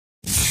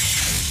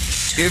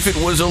if it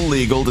was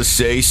illegal to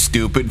say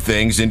stupid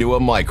things into a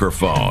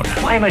microphone.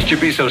 Why must you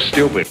be so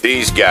stupid?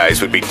 These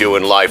guys would be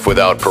doing life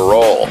without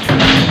parole.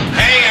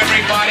 Hey,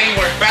 everybody,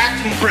 we're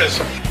back from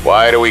prison.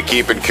 Why do we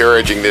keep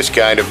encouraging this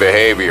kind of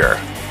behavior?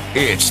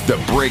 It's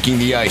the Breaking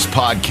the Ice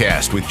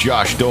podcast with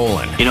Josh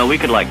Dolan. You know, we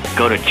could,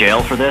 go to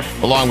jail for this.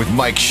 Along with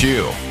Mike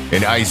Shue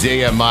and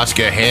Isaiah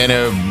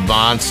Moskahana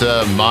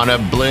Mana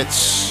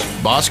Blitz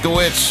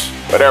Boskowitz,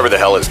 whatever the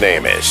hell his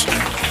name is.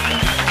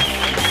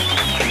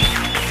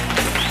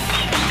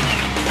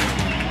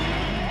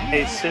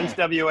 Hey, since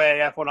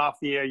WAF went off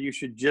the air, you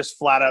should just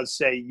flat out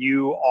say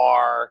you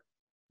are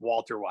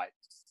Walter White.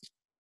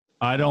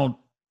 I don't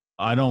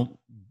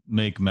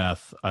make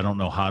meth. I don't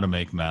know how to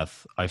make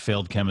meth. I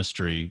failed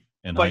chemistry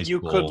in high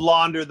school. But you could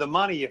launder the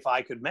money if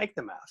I could make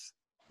the meth.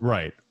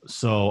 Right.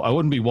 So I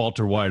wouldn't be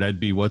Walter White. I'd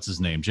be, what's his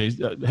name?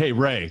 Hey,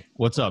 Ray.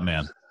 What's up,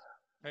 man?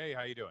 Hey,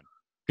 how you doing?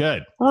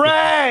 Good.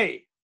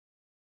 Ray!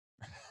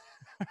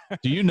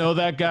 Do you know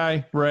that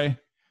guy, Ray?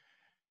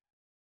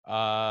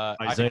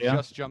 Isaiah? I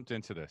just jumped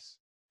into this.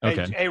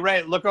 Okay. Hey,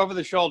 Ray, look over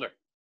the shoulder.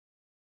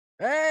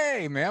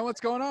 Hey, man, what's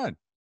going on?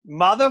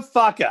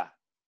 Motherfucker.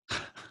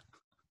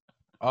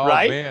 Oh,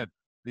 right? Man.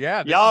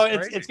 Yeah. Yo,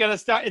 it's gonna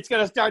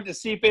start to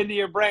seep into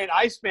your brain.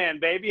 Iceman,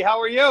 baby, how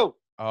are you?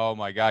 Oh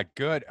my God,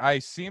 good. I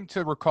seem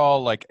to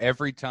recall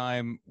every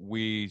time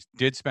we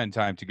did spend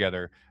time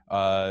together,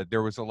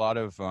 there was a lot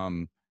of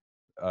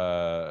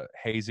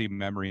hazy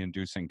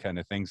memory-inducing kind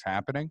of things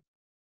happening.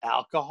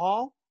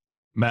 Alcohol?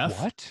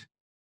 Meth? What?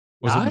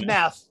 Not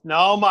meth.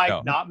 No,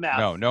 Mike, not meth.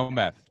 No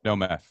meth. No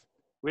meth.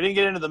 We didn't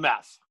get into the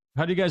meth.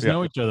 How do you guys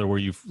know each other? Were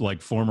you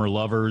former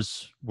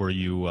lovers? Were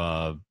you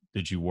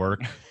did you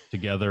work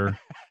together?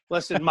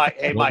 Listen, Mike.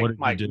 Hey, What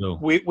Mike. did you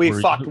do?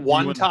 We fucked you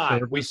one in time.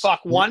 service? We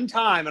fucked one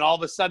time, and all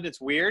of a sudden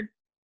it's weird.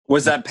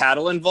 Was that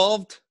paddle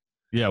involved?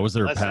 Yeah, was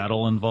there Listen. a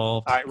paddle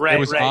involved? All right, Ray. It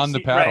was on the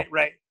paddle.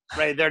 Ray.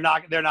 They're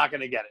not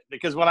going to get it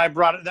because when I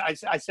brought it,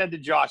 I said to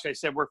Josh, I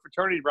said we're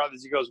fraternity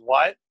brothers. He goes,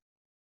 what?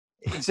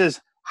 He says,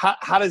 how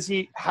does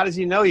he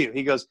know you?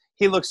 He goes,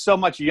 he looks so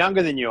much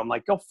younger than you. I'm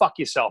like, go fuck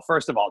yourself.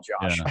 First of all,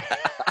 Josh.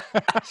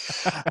 Yeah.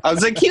 I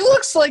was like, he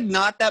looks like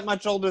not that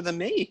much older than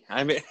me.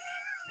 I mean,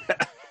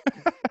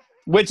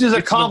 which is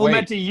a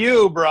compliment to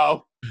you,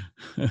 bro.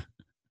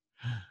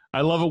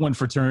 I love it when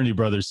fraternity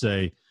brothers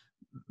say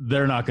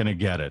they're not going to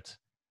get it.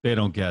 They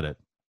don't get it.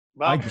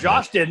 Well,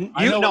 Josh didn't.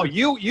 You will.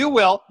 You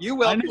will.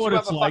 I know what you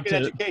it's have a like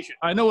fucking to. education.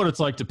 I know what it's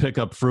like to pick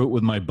up fruit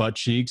with my butt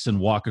cheeks and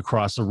walk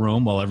across a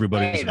room while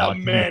everybody's Wait a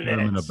walking them in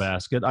a minute.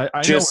 basket. I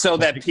know just so what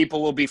it's that like-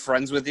 people will be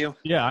friends with you.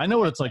 Yeah, I know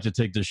what it's like to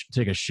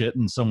take a shit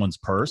in someone's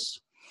purse.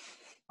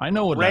 I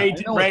know what. Ray,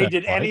 I know what Ray, that's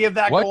did like. any of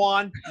that What? go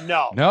on?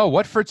 No. No,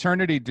 what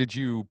fraternity did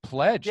you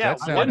pledge? Yeah,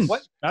 That I sounds- didn't.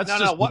 what- That's no,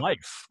 just what-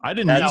 life. I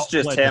didn't. That's need to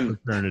just pledge a him.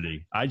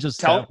 Fraternity. Just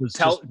Tell-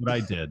 what I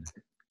did.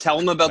 Tell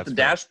them about That's the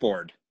fair.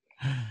 dashboard.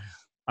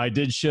 I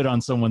did shit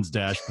on someone's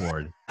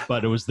dashboard,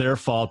 but it was their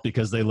fault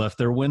because they left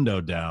their window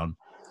down.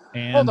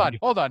 And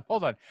Hold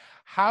on.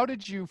 How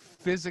did you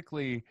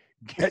physically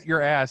get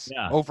your ass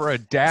over a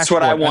dashboard? That's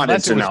what I wanted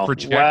unless to it was know.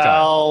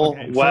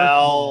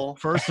 projectile?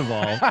 First of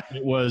all,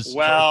 it was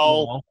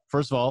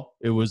first of all,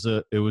 it was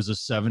a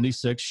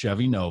 76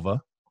 Chevy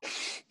Nova.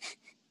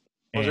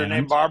 Was her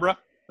name Barbara?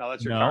 No,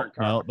 that's your car.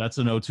 No, that's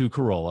an 02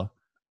 Corolla.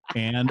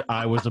 And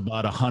I was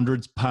about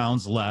 100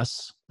 pounds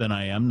less than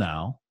I am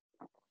now.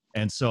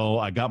 And so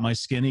I got my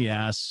skinny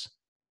ass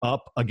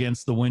up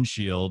against the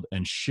windshield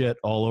and shit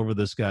all over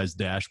this guy's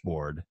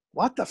dashboard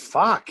What the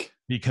fuck?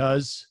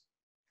 because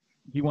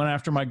he went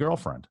after my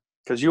girlfriend.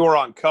 Because you were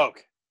on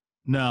coke.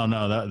 No,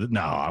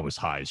 I was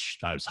high.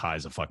 I was high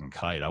as a fucking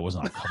kite. I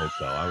wasn't on coke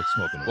though. I was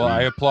smoking Well, I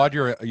weed. applaud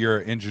your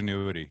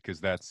ingenuity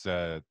because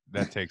that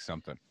takes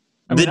something.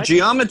 I mean, The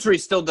geometry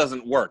still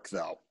doesn't work,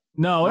 though.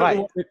 No, Right.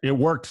 it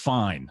worked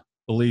fine.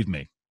 Believe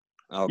me.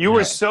 Okay. You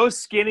were so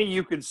skinny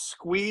you could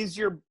squeeze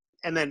your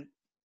and then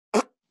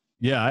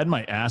Yeah, I had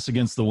my ass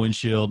against the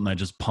windshield and I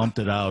just pumped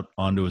it out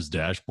onto his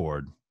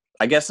dashboard.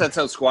 I guess that's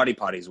how squatty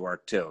potties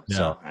work too. Yeah.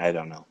 So I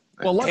don't know.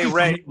 Well, lucky Hey, for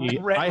Ray, me,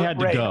 Ray, I had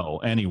to Ray. go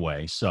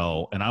anyway.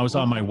 So, and I was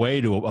on my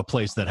way to a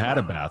place that had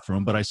a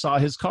bathroom, but I saw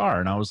his car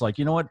and I was like,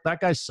 you know what? That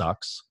guy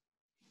sucks.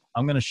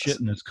 I'm going to shit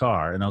in his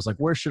car. And I was like,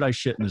 where should I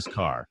shit in his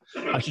car?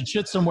 I should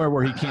shit somewhere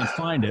where he can't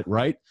find it,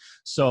 right?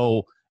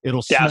 So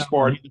it'll smell,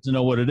 Dashboard. he needs to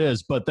know what it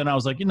is. But then I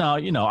was like, you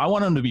know, I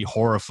want him to be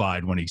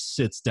horrified when he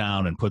sits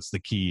down and puts the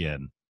key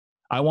in.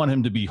 I want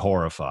him to be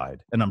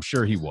horrified. And I'm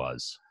sure he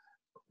was.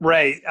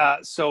 Ray,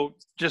 so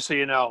just so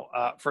you know,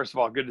 first of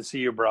all, good to see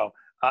you, bro.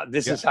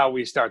 This is how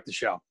we start the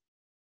show.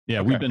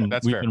 Yeah, Okay, we've been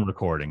that's fair.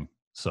 recording.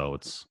 So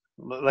it's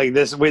Like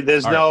this,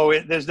 there's All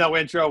there's no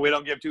intro. We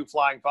don't give two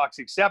flying fucks,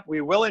 except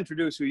we will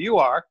introduce who you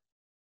are.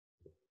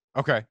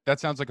 Okay, that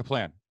sounds like a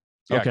plan.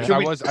 Yeah, Okay.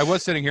 'cause I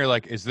was sitting here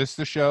like, is this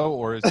the show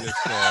or is this?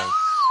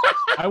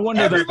 I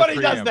wonder. Everybody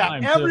the does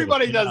preamble. that.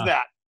 Everybody does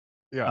that.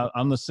 Yeah.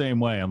 I'm the same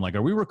way. I'm like,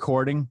 are we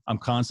recording? I'm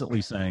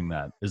constantly saying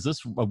that. Is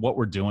this what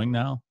we're doing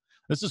now?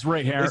 This is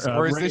Ray Harris.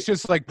 Or is this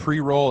just like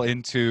pre-roll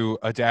into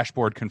a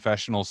dashboard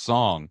confessional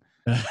song?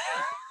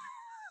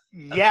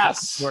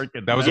 Yes.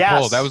 That was Yes. a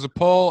pull. That was a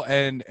pull,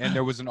 and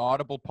there was an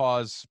audible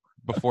pause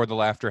before the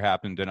laughter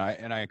happened, and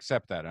I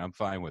accept that, and I'm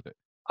fine with it.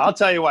 I'll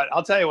tell you what.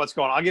 I'll tell you what's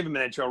going on. I'll give him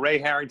an intro. Ray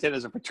Harrington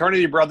is a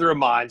fraternity brother of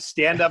mine,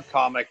 stand-up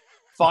comic,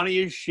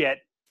 funny as shit,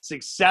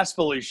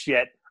 successful as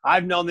shit.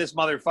 I've known this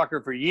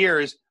motherfucker for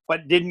years,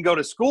 but didn't go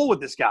to school with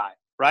this guy,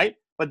 right?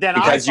 But then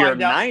Because I you're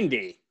find out,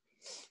 90.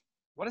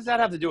 what does that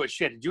have to do with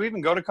shit? Did you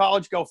even go to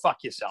college? Go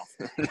fuck yourself.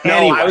 No,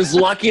 Anyway. I was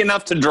lucky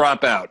enough to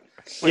drop out.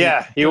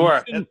 Yeah, you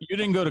were. You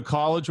didn't go to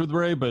college with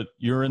Ray, but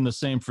you're in the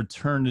same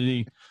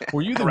fraternity.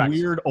 Were you the Correct.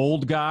 weird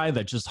old guy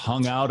that just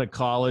hung out at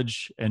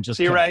college and just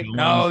See, kept Ray? going?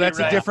 No, that's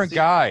Right. a different See-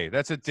 guy.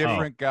 That's a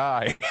different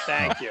guy.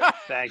 Thank you.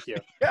 Thank you.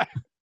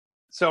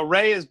 So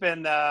Ray has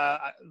been,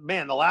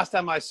 man, the last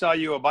time I saw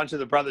you, a bunch of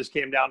the brothers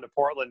came down to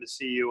Portland to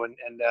see you, and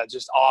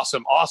just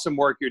awesome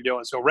work you're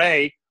doing. So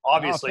Ray,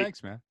 obviously, Oh,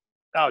 thanks, man.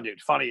 oh,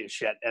 dude, funny as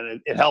shit. And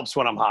it helps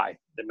when I'm high.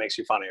 It makes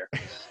you funnier.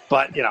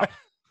 But, you know,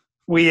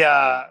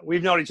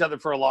 we've known each other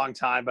for a long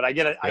time, but I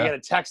get a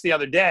text the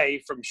other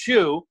day from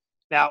Shu.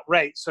 Now,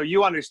 Ray, so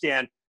you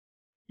understand,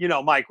 you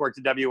know, Mike worked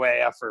at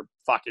WAF for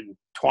fucking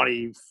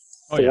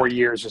 24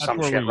 years or That's some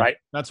where shit, we- right?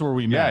 That's where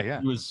we met.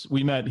 Yeah. He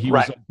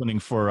was opening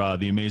for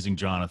The Amazing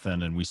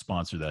Jonathan, and we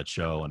sponsored that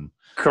show. And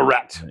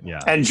Correct. yeah,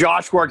 And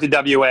Josh worked at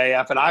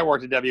WAF, and I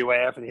worked at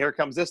WAF, and here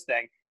comes this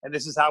thing. And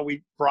this is how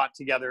we brought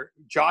together.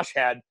 Josh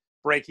had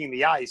Breaking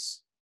the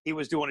Ice. He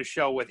was doing a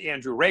show with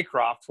Andrew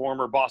Raycroft,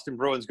 former Boston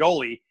Bruins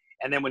goalie.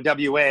 And then when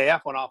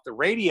WAF went off the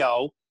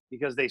radio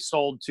because they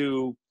sold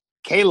to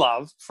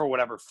K-Love for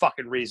whatever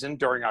fucking reason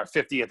during our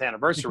 50th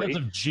anniversary,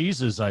 because of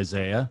Jesus,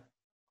 Isaiah.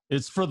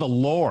 It's for the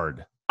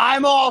Lord.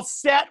 I'm all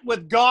set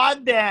with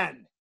God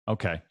then.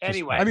 Okay. just-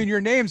 Anyway. I mean, your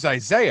name's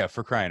Isaiah,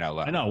 for crying out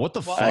loud. I know what the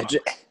Well, fuck.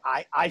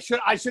 I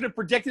should have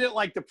predicted it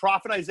like the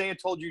prophet Isaiah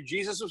told you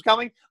Jesus was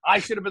coming. I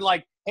should have been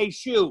like, hey,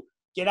 Shu,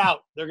 get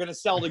out. They're going to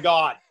sell to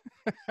God.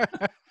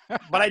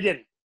 But I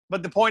didn't.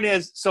 But the point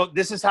is, so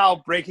this is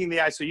how Breaking the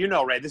Ice, so you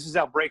know, Ray, this is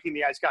how Breaking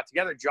the Ice got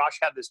together. Josh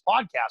had this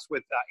podcast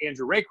with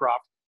Andrew Raycroft,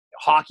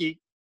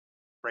 hockey,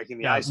 Breaking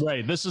the Yeah, Ice.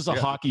 Ray, this is a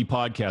hockey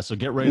podcast, so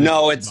get ready.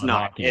 No, to it's talk about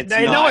not. hockey. It's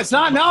No, not. it's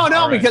not. No,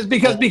 All right.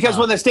 because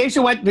when the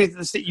station went,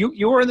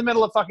 you were in the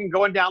middle of fucking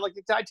going down like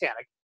the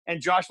Titanic, and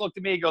Josh looked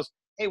at me and goes,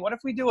 hey, what if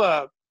we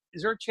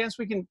is there a chance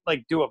we can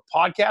like do a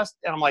podcast?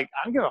 And I'm like,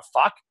 I don't give a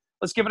fuck.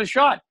 Let's give it a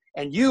shot.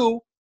 And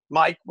you,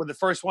 Mike, were the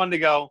first one to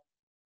go,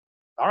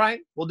 all right,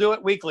 we'll do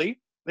it weekly.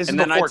 This And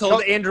is then I before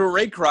told Andrew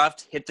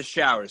Raycroft, hit the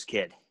showers,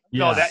 kid.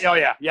 No,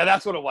 yeah,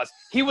 that's what it was.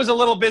 He was a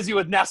little busy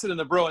with Nesson and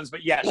the Bruins,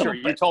 but yeah, sure,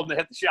 you told him to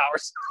hit the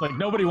showers. Like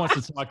nobody wants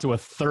to talk to a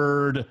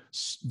third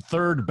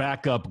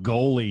backup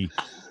goalie,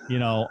 you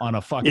know, on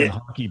a fucking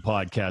hockey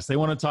podcast. They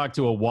want to talk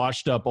to a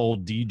washed up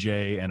old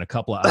DJ and a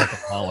couple of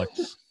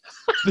alcoholics.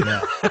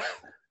 Yeah.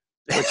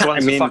 Which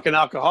one's a fucking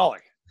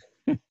alcoholic?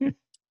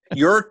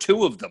 You're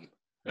two of them.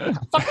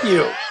 Fuck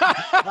you.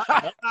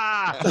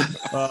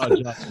 Oh,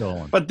 Josh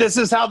Dolan. But this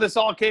is how this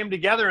all came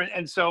together,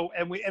 and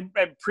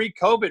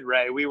pre-COVID,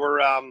 Ray, we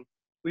were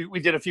we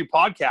did a few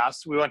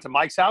podcasts. We went to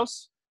Mike's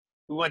house,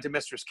 we went to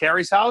Mistress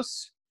Carrie's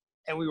house,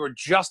 and we were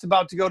just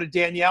about to go to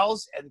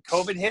Danielle's, and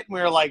COVID hit, and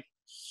we were like,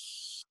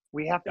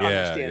 we have to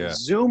understand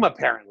Zoom.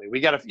 Apparently, we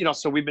got to, you know.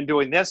 So we've been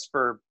doing this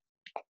for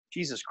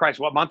Jesus Christ.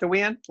 What month are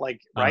we in?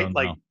 Like, right?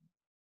 Like,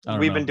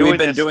 we've been doing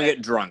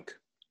it drunk.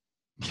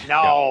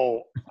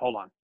 No, hold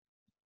on.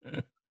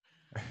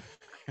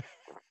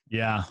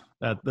 Yeah,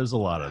 there's a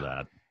lot of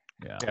that.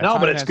 Yeah. No,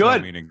 but it's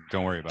good. Meaning.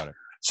 Don't worry about it.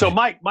 So,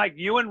 Mike,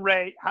 you and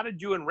Ray, how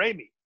did you and Ray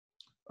meet?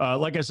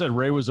 Like I said,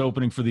 Ray was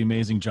opening for The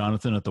Amazing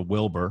Jonathan at the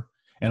Wilbur,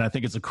 and I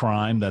think it's a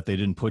crime that they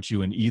didn't put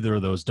you in either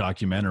of those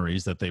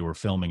documentaries that they were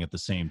filming at the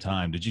same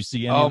time. Did you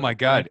see any? Oh my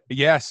God,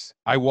 yes,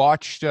 I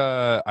watched.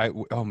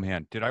 Oh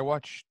man, did I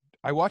watch?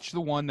 I watched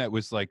the one that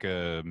was like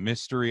a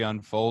mystery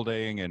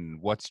unfolding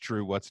and what's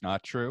true, what's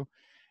not true.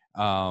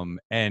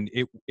 And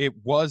it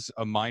was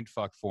a mind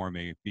fuck for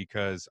me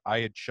because I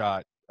had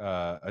shot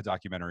a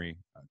documentary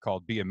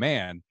called Be a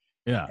Man.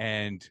 Yeah.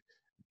 And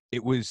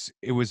it was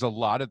a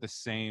lot of the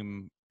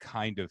same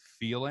kind of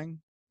feeling.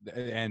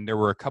 And there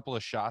were a couple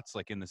of shots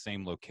like in the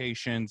same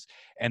locations,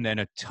 and then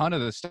a ton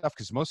of the stuff,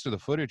 because most of the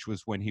footage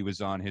was when he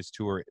was on his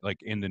tour, like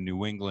in the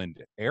New England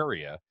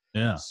area.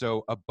 Yeah.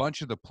 So a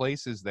bunch of the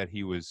places that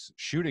he was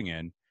shooting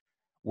in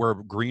were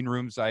green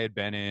rooms I had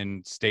been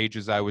in,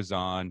 stages I was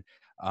on.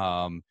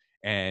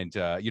 And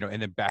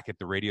then back at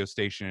the radio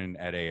station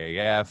at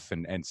AAF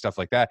and stuff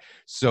like that.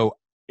 So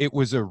it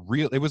was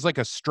like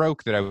a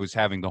stroke that I was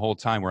having the whole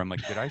time where I'm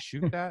like, did I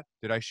shoot that?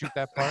 Did I shoot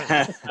that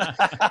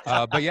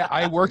part? But yeah,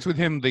 I worked with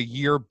him the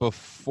year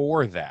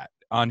before that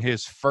on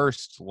his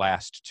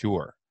last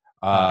tour.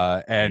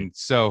 And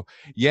so,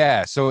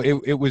 yeah, so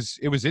it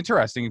was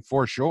interesting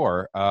for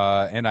sure.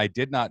 And I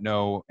did not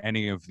know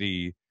any of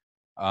the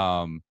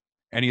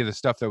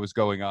stuff that was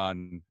going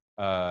on,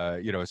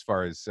 as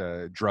far as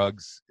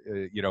drugs,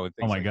 and things.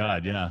 Oh my like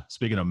God. that. Yeah.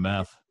 Speaking of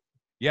meth.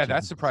 Yeah.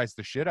 That surprised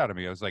the shit out of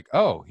me. I was like,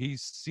 oh, he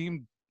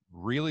seemed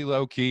really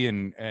low key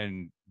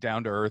and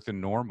down to earth and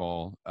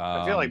normal.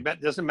 I feel like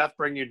doesn't meth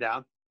bring you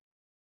down?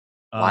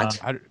 What?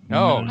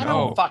 No, I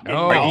don't fucking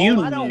no. know. Are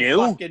you I don't new?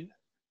 fucking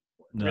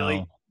No.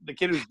 really. The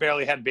kid who's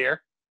barely had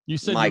beer. You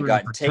said My you were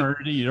God, in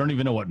fraternity. You don't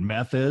even know what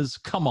meth is.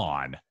 Come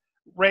on.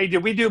 Ray,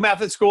 did we do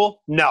meth at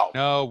school? No.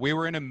 No, we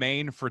were in a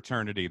Maine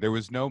fraternity. There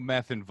was no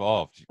meth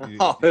involved.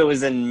 Oh, it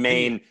was in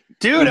Maine.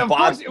 Dude, you of bought,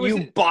 course it was.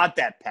 you bought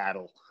that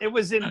paddle. It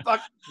was in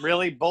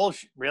really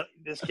bullshit. Really,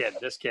 this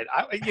kid.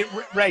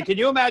 Ray, can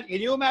you imagine?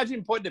 Can you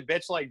imagine putting a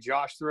bitch like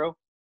Josh through?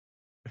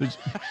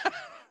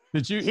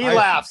 Did you? He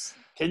laughs.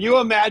 Can you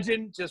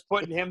imagine just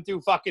putting him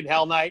through fucking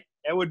Hell Night?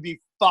 It would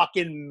be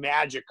fucking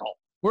magical.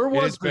 Where It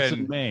was has this been-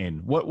 in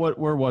Maine?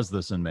 Where was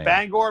this in Maine?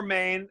 Bangor,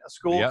 Maine, a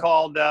school Yep.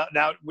 called.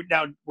 Now,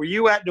 were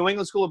you at New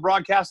England School of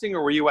Broadcasting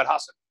or were you at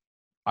Husson?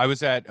 I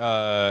was at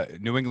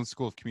New England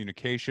School of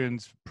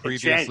Communications,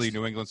 previously changed.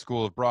 New England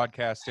School of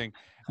Broadcasting,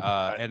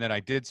 and then I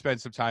did spend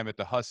some time at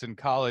the Husson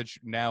College,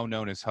 now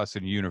known as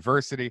Husson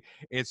University.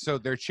 So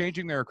they're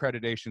changing their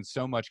accreditation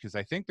so much because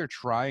I think they're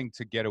trying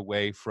to get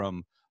away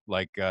from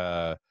like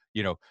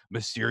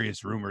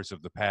mysterious rumors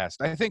of the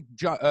past. I think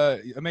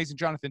Amazing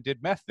Jonathan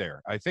did meth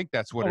there. I think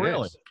that's what it is.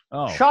 Really?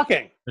 Oh,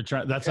 Shocking.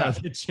 that's how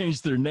they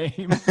changed their name.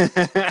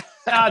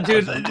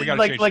 Dude, We got to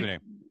like, change like the name.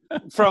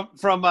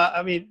 from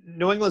I mean,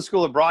 New England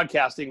School of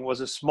Broadcasting was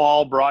a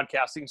small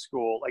broadcasting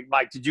school. Like,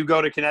 Mike, did you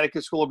go to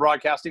Connecticut School of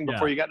Broadcasting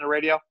before you got into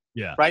radio?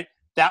 Yeah. Right.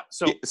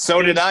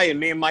 So did I, and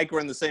me and Mike were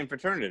in the same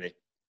fraternity.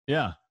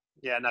 Yeah.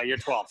 Yeah. No, you're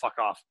 12. Fuck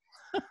off.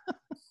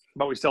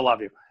 But we still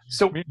love you.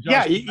 So Me and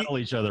yeah, Josh tell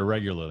each other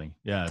regularly.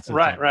 Yeah.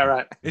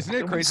 right. Isn't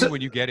it crazy when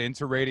you get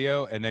into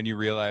radio and then you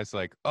realize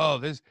like,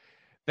 oh,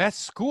 that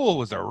school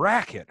was a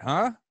racket,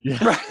 huh? Yeah.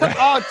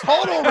 Oh,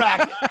 total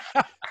racket.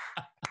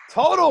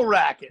 Total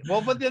racket.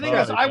 Well, but the thing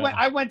is, yeah.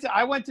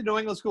 I went to New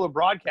England School of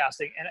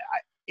Broadcasting, and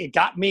it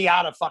got me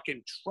out of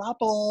fucking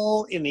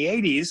trouble in the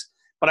 80s.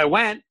 But I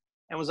went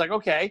and was like,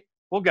 okay,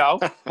 we'll go.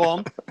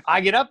 Boom.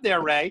 I get up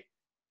there, Ray.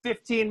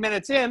 15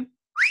 minutes in,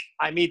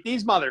 I meet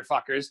these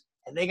motherfuckers,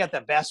 and they got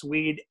the best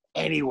weed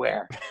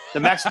anywhere. The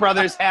Mex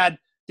brothers and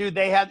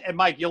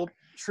Mike, you'll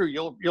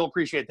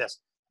appreciate this.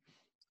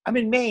 I'm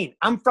in Maine.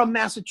 I'm from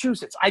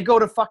Massachusetts. I go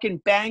to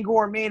fucking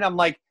Bangor, Maine. I'm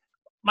like,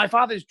 my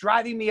father's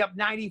driving me up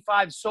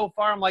 95 so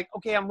far. I'm like,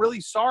 okay, I'm really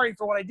sorry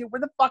for what I did.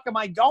 Where the fuck am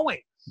I going?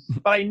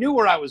 But I knew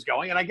where I was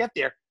going, and I get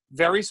there.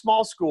 Very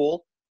small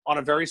school on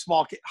a very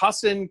small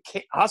Husson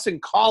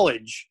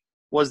College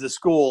was the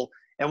school.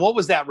 And what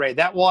was that, Ray?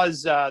 That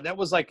was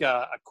like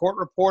a court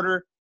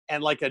reporter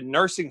and like a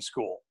nursing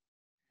school.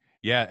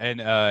 Yeah,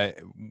 and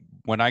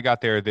when I got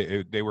there,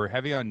 they were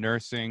heavy on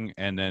nursing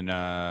and then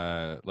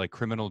like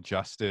criminal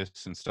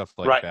justice and stuff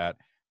like that.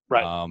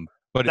 Right.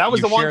 But that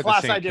was you the one share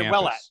class same I did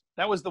well at. campus.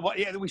 That was the one.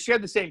 Yeah, we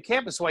shared the same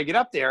campus. So I get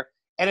up there,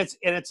 and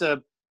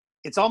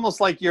it's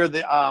almost like you're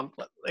the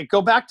like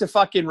go back to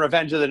fucking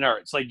Revenge of the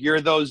Nerds. Like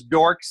you're those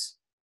dorks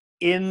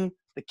in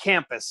the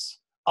campus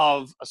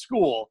of a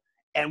school,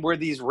 and we're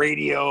these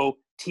radio,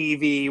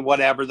 TV,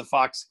 whatever the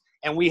fucks,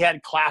 and we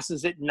had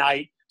classes at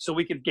night, so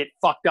we could get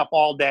fucked up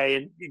all day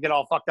and get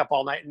all fucked up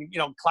all night,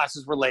 and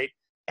classes were late,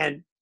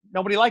 and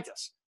nobody liked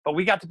us, but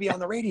we got to be on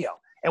the radio,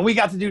 and we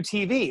got to do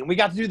TV, and we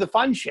got to do the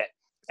fun shit.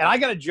 And I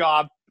got a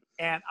job,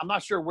 and I'm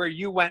not sure where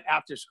you went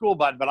after school,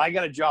 bud, but I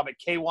got a job at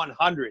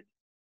K100,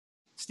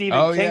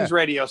 Stephen King's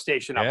radio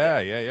station up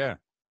there. Yeah.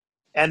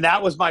 And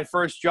that was my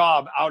first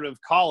job out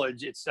of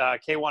college. It's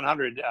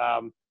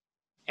K100,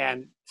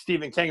 and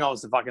Stephen King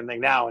owns the fucking thing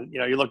now. And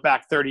you look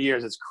back 30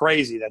 years, it's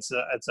crazy. It's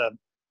a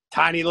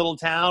tiny little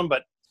town,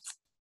 but.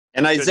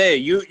 And Isaiah,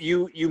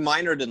 you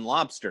minored in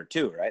lobster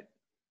too, right?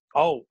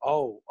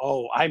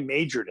 Oh! I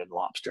majored in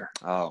lobster.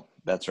 Oh,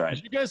 that's right.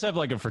 Did you guys have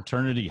like a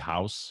fraternity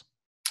house?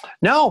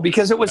 No,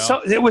 because it was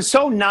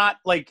so not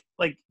like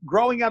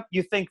growing up.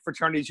 You think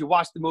fraternities, you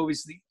watch the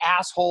movies, the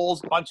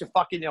assholes, a bunch of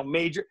fucking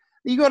major.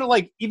 You go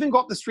to even go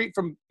up the street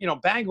from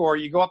Bangor.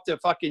 You go up to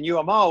fucking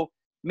UMO,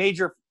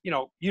 major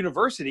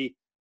university.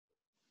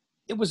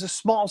 It was a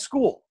small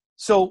school.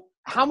 So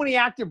how many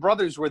active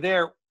brothers were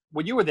there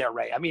when you were there,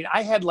 Ray? I mean,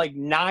 I had like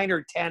 9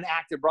 or 10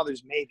 active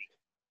brothers, maybe.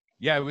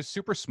 Yeah, it was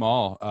super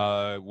small.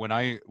 When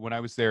I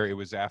was there, it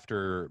was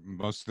after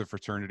most of the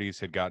fraternities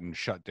had gotten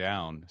shut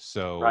down.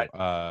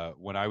 So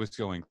when I was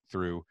going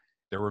through,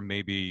 there were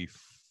maybe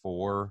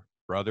 4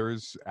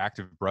 brothers,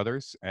 active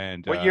brothers.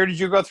 And what year did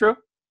you go through?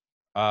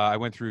 I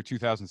went through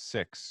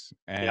 2006,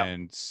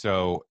 and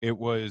so it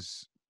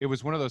was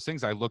one of those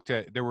things. I looked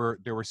at there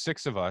were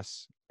 6 of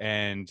us,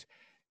 and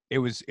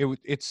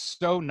it's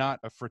so not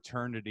a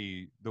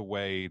fraternity the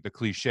way the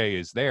cliche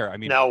is there. I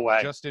mean, no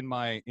way. Just in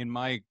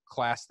my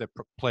class that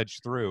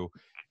pledged through,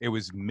 it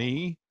was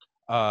me,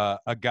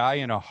 a guy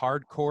in a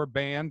hardcore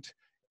band,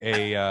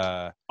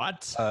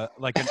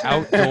 like an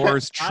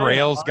outdoors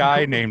trails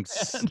guy named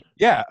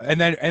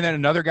and then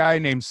another guy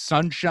named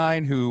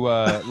Sunshine who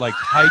like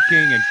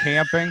hiking and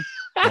camping.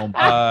 Oh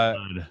my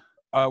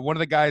God. One of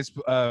the guys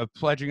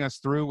pledging us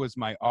through was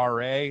my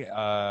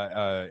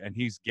RA, and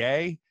he's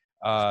gay.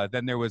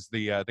 Then there was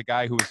the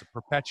guy who was a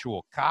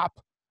perpetual cop.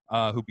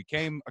 who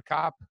became a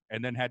cop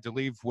and then had to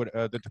leave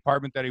the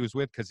department that he was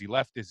with because he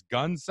left his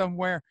gun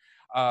somewhere.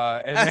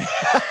 And then,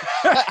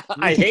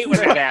 I hate when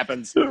that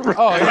happens.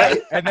 oh yeah,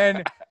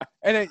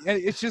 and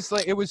it's just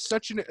like it was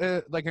such an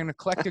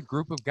eclectic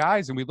group of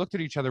guys, and we looked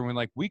at each other and we're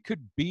like, we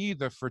could be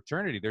the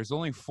fraternity. There's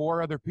only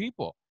 4 other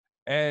people,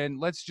 and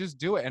let's just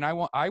do it. And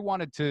I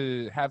wanted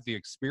to have the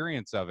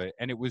experience of it,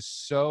 and it was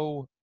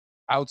so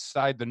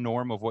outside the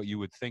norm of what you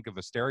would think of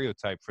a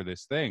stereotype for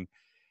this thing.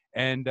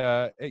 And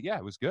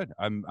it was good.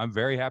 I'm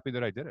very happy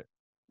that I did it.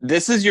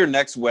 This is your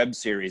next web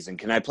series, and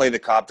can I play the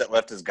cop that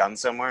left his gun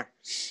somewhere?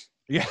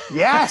 Yeah.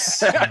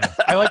 Yes.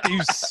 I like that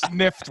you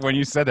sniffed when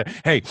you said that.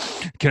 Hey,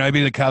 can I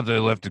be the cop that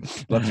left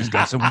his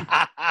gun somewhere?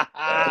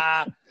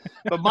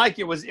 But Mike,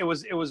 it was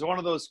one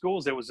of those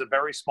schools. It was a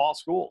very small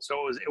school,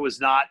 so it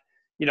was not.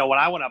 When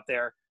I went up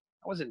there,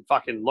 I wasn't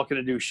fucking looking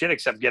to do shit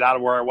except get out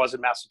of where I was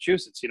in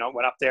Massachusetts.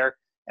 Went up there,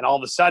 and all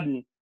of a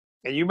sudden.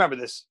 And you remember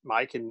this,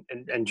 Mike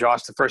and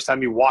Josh, the first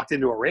time you walked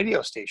into a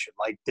radio station,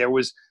 like there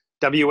was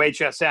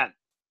WHSN,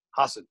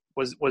 Hassan,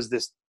 was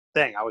this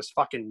thing. I was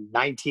fucking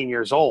 19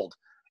 years old,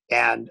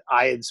 and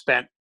I had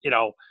spent,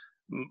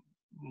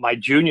 my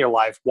junior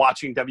life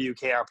watching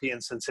WKRP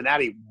in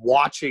Cincinnati,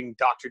 watching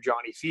Dr.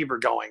 Johnny Fever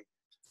going,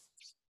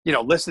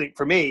 listening.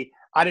 For me,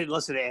 I didn't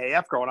listen to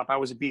AAF growing up. I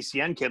was a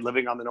BCN kid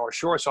living on the North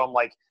Shore. So I'm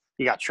like,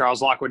 you got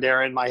Charles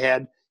Laquadera in my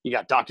head. You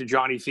got Dr.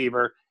 Johnny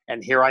Fever.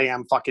 And here I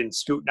am fucking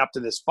scooting up to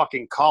this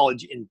fucking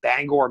college in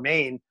Bangor,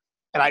 Maine.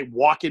 And I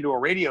walk into a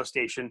radio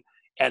station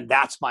and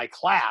that's my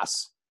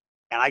class.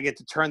 And I get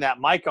to turn that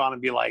mic on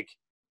and be like,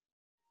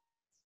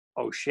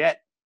 oh shit.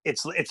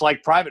 It's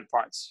like Private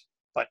Parts,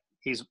 but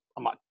he's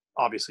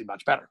obviously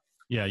much better.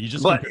 Yeah, you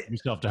just compare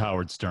yourself to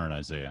Howard Stern,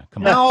 Isaiah.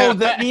 Come on. No,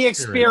 the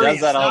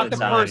experience, that all not the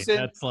the time. person,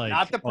 That's like,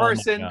 not the oh my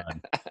person,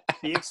 God.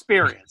 the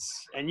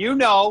experience. And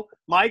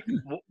Mike,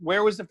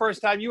 where was the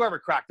first time you ever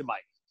cracked a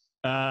mic?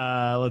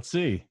 Let's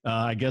see.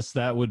 I guess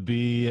that would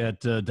be at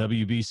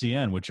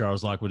WBCN with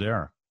Charles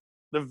Laquadera.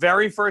 The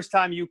very first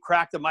time you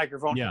cracked a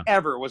microphone Yeah.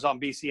 ever was on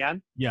BCN?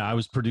 Yeah, I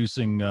was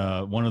producing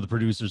one of the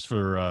producers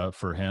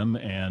for him,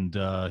 and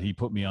he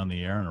put me on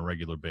the air on a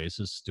regular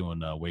basis,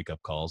 doing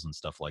wake-up calls and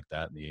stuff like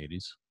that in the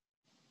 80s.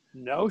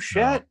 No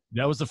shit.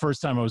 That was the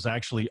first time I was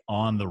actually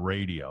on the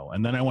radio,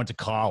 and then I went to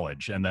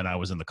college, and then I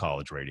was in the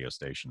college radio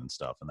station and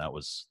stuff, and that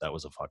was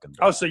a fucking.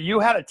 Oh, so you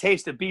had a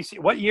taste of BCN.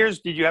 What years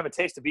did you have a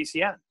taste of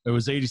BCN? It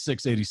was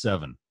 86,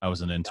 87. I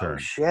was an intern. No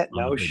shit.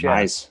 No shit.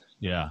 Nice.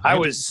 Yeah, I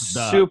was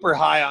super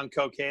high on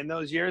cocaine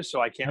those years, so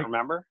I can't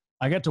remember.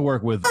 I got to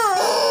work with.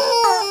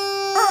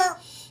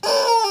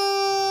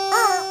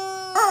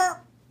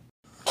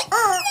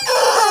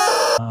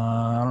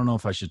 I don't know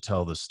if I should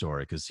tell this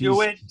story because he's.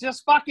 Do it.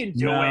 Just fucking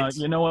do it.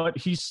 You know what?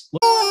 He's.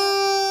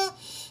 I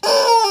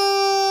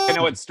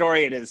know what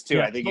story it is too.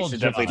 Yeah, I think you should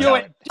John. definitely Do tell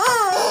it.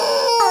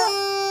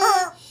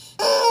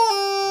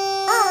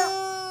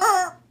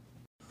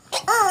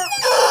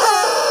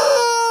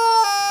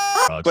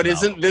 But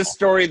isn't this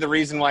story the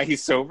reason why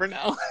he's sober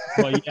now?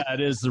 Well, yeah, it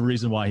is the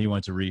reason why he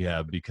went to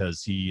rehab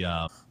because he.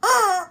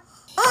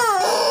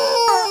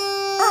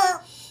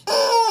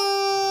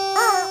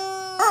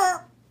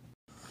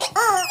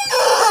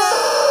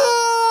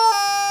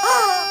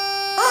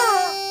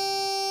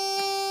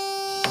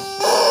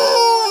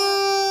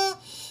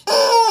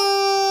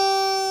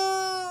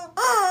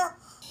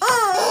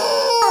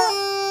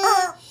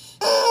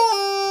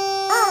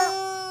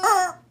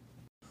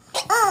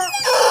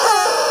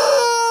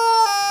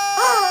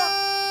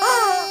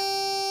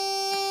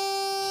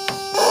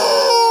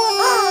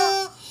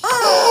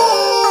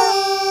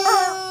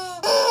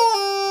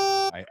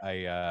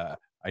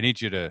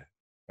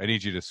 I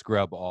need you to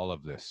scrub all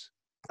of this.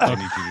 I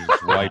need you to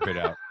just wipe it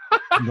out.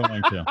 I'm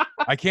going to.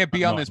 I can't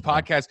be on this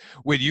podcast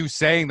with you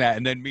saying that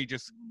and then me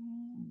just.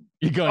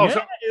 You're going. Oh,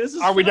 so this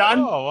is are we done?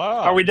 Oh, wow.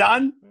 Are we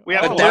done? We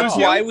have But to that's lose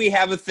you? why we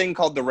have a thing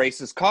called the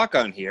racist cock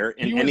on here.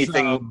 And He was,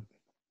 anything.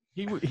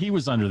 he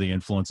was under the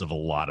influence of a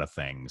lot of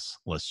things.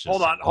 Let's just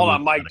Hold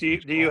on, Mike. Do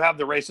you have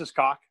the racist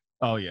cock?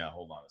 Oh yeah,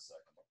 hold on a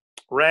second.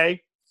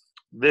 Ray,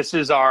 this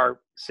is our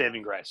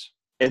saving grace.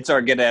 It's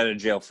our get out of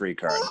jail free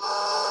card.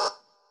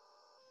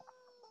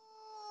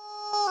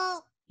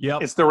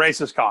 Yep. It's the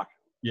racist cock.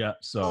 Yeah.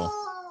 So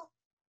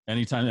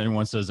anytime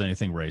anyone says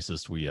anything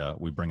racist,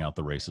 we bring out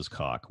the racist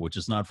cock, which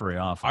is not very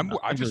often.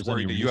 I'm just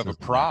worried that you have a racism.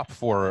 prop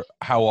for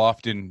how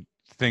often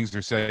things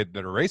are said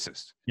that are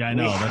racist. Yeah, I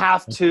know. We That's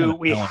have kind to. of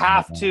We telling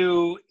have right now.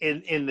 to.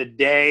 In the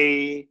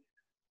day,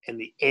 in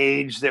the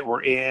age that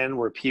we're in,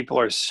 where people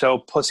are so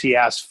pussy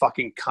ass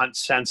fucking cunt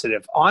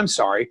sensitive. Oh, I'm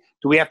sorry.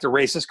 Do we have to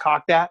racist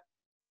cock that?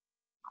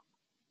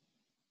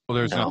 Well,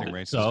 there's No. nothing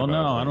racist. So about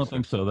no, it, I don't so.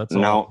 think so. That's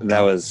No, all.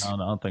 that was- No, I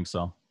don't think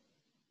so.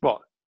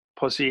 Well,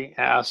 pussy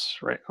ass.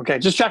 Right. Okay.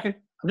 Just checking.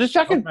 I'm just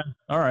checking. Okay.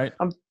 All right.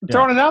 I'm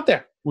throwing it out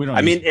there. We don't.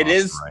 I mean, use it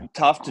is right?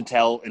 tough to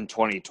tell in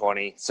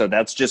 2020. So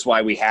that's just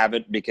why we have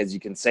it, because you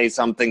can say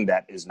something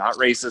that is not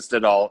racist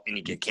at all and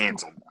you get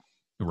canceled.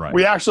 Right.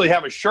 We actually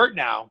have a shirt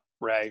now,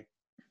 Ray,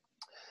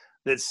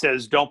 that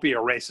says "Don't be a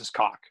racist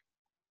cock."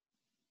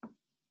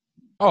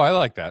 Oh, I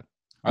like that.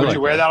 I Would like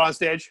you wear that on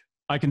stage?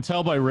 I can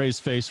tell by Ray's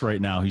face right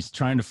now. He's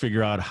trying to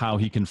figure out how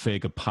he can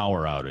fake a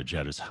power outage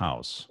at his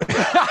house.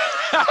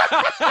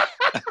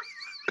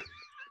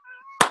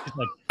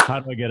 Like, how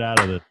do I get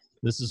out of this?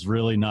 This is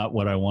really not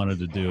what I wanted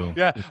to do.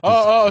 Yeah.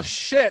 Oh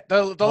shit.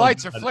 The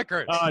lights are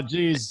flickering. Oh,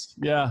 geez.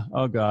 Yeah.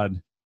 Oh,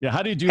 God. Yeah.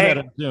 How do you do that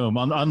on Zoom?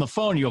 On the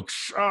phone, you go,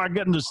 I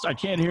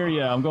can't hear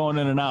you. I'm going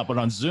in and out. But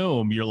on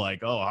Zoom, you're like,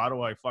 oh, how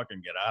do I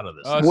fucking get out of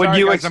this?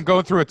 Sorry, guys, I'm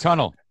going through a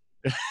tunnel.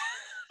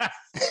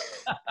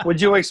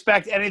 Would you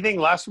expect anything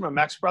less from a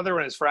Mex brother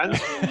and his friends?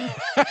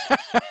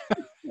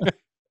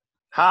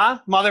 Huh,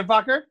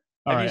 motherfucker?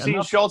 Have you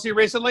seen Schulte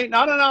recently?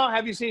 No.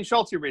 Have you seen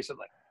Schulte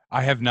recently?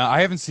 I have not.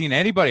 I haven't seen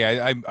anybody.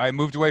 I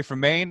moved away from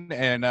Maine,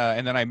 and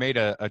then I made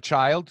a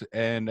child,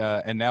 and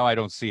now I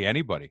don't see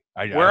anybody.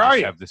 Where are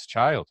you? Have this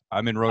child.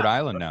 I'm in Rhode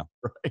Island now.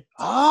 Right.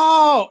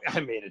 Oh,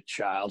 I made a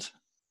child.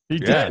 He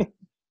did.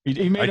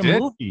 He made a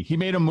movie. He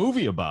made a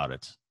movie about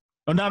it.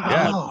 Oh,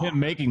 not him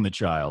making the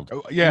child.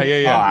 Oh,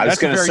 yeah.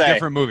 That's a very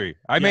different movie.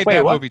 I made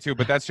that movie too,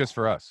 but that's just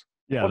for us.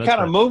 Yeah. What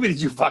kind of movie did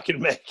you fucking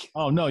make?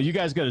 Oh no, you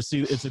guys got to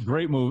see. It's a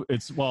great movie.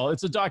 It's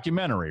a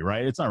documentary,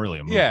 right? It's not really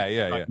a movie. Yeah. It's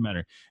a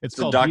documentary. It's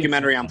a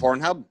documentary on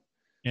Pornhub.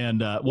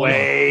 And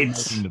wait.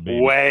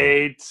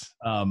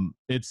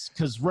 It's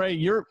because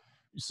Ray,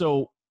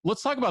 so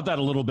let's talk about that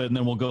a little bit, and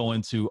then we'll go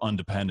into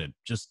Undependent.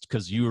 Just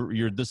because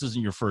you're this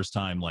isn't your first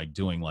time like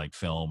doing like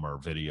film or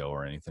video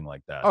or anything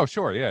like that. Oh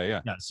sure, yeah.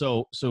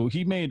 So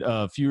he made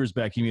a few years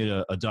back. He made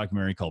a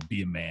documentary called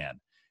Be a Man,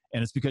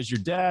 and it's because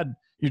your dad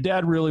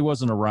really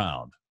wasn't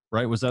around,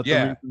 right? Was that the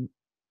reason?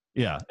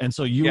 Yeah. And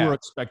so you were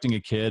expecting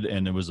a kid,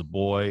 and it was a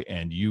boy,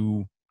 and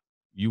you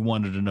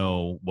wanted to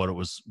know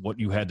what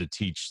you had to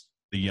teach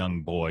the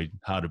young boy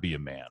how to be a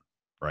man.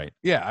 Right.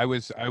 Yeah, I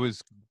was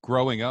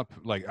growing up,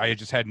 like I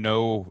just had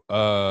no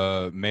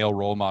male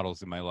role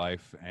models in my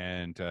life,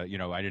 and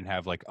I didn't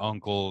have like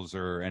uncles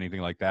or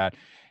anything like that,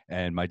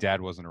 and my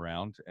dad wasn't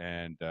around,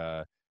 and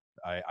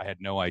I had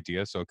no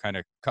idea, so kind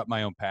of cut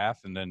my own path,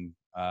 and then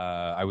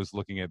I was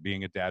looking at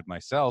being a dad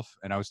myself,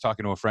 and I was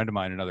talking to a friend of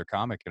mine, another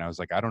comic, and I was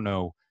like, I don't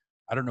know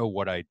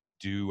what I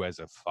do as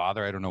a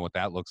father. I don't know what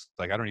that looks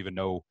like. I don't even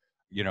know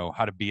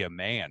how to be a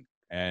man,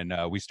 and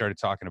we started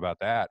talking about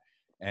that.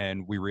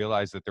 And we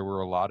realized that there were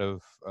a lot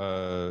of,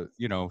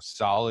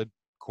 solid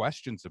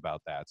questions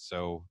about that.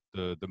 So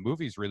the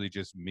movie's really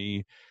just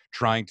me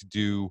trying to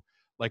do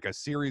like a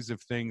series of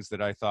things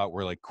that I thought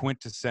were like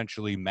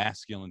quintessentially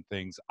masculine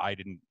things I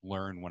didn't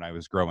learn when I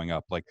was growing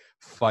up, like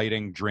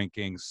fighting,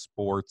 drinking,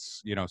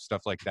 sports,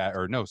 stuff like that.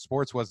 Or no,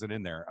 sports wasn't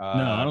in there. No,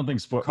 I don't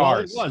think sports.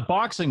 Cars. Well, it was.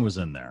 Boxing was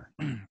in there.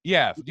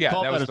 Yeah,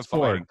 that was the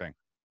fighting thing.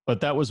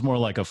 But that was more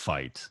like a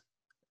fight.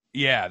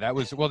 Yeah, that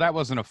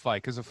wasn't a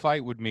fight, because a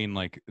fight would mean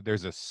like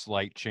there's a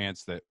slight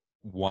chance that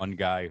one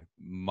guy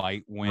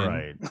might win.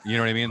 Right. You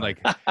know what I mean? Like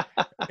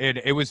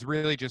it was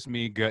really just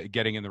me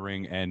getting in the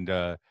ring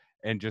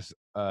and just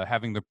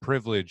having the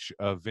privilege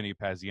of Vinny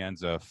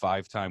Pazienza,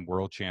 5-time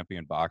world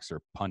champion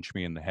boxer, punch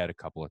me in the head a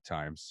couple of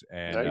times.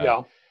 And there you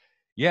go.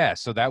 Yeah,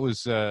 so that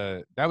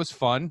was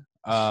fun.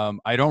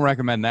 I don't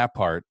recommend that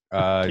part.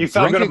 You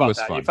felt good about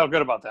that. Fun. You felt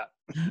good about that.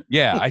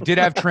 Yeah, I did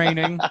have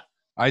training.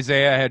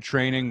 Isaiah had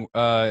training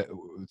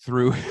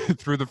through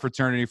the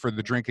fraternity for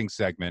the drinking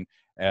segment.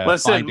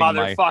 Listen,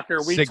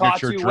 motherfucker, we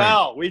taught you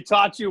well. We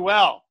taught you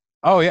well.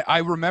 Oh, yeah, I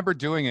remember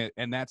doing it,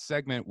 and that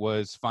segment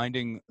was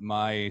finding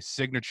my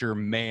signature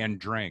man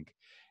drink,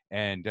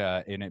 and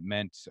it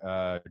meant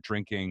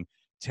drinking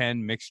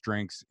 10 mixed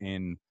drinks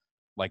in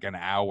like an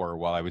hour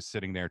while I was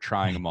sitting there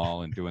trying them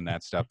all and doing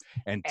that stuff.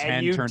 And 10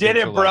 and you turned did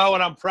into it, bro,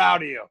 and I'm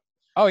proud of you.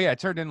 Oh, yeah, it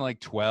turned into like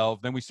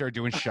 12. Then we started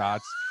doing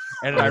shots.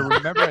 And I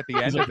remember at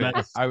the end of it,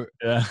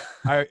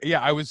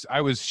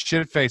 I was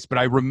shit-faced, but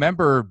I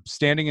remember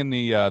standing in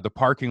the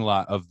parking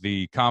lot of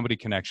the Comedy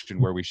Connection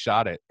where we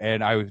shot it.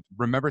 And I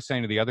remember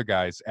saying to the other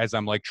guys, as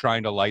I'm like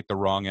trying to light the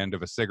wrong end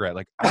of a cigarette,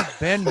 like, I've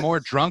been more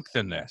drunk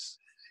than this.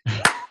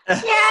 Yes.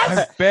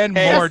 I've been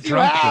more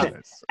drunk than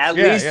this. At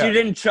least you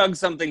didn't chug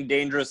something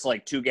dangerous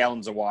like 2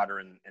 gallons of water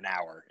in an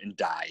hour and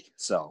die.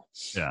 So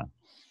yeah,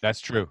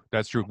 that's true.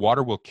 That's true.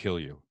 Water will kill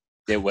you.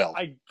 It will.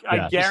 I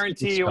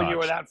guarantee you, when you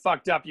were that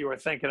fucked up, you were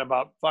thinking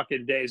about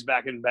fucking days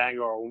back in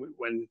Bangor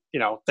when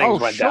things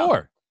went down. Oh,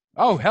 sure.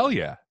 Oh, hell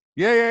yeah.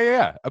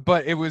 Yeah.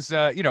 But it was,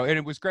 and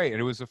it was great. And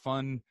it was a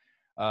fun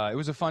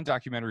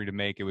documentary to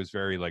make. It was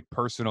very like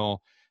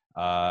personal.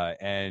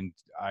 And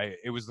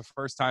it was the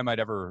first time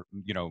I'd ever,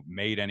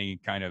 made any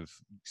kind of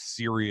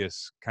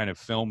serious kind of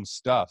film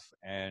stuff.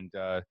 And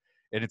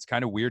it's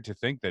kind of weird to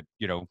think that,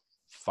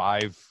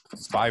 five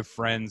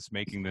friends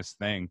making this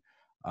thing.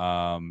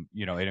 And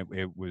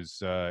it was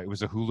a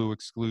Hulu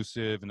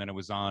exclusive, and then it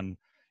was on,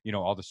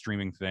 all the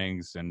streaming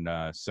things. And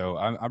so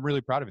I'm really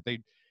proud of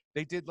it.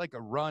 They did like a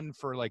run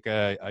for like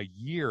a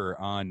year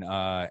on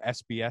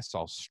SBS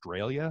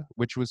Australia,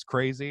 which was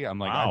crazy. I'm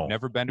like, wow. I've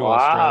never been to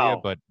Australia,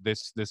 but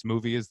this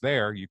movie is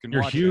there. You can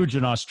You're watch huge it.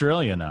 in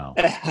Australia now.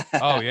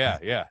 Oh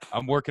yeah.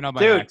 I'm working on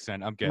my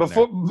accent. I'm getting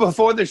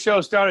before the show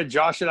started,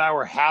 Josh and I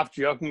were half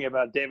joking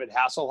about David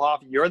Hasselhoff.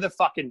 You're the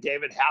fucking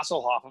David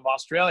Hasselhoff of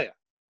Australia.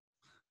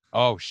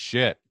 Oh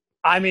shit.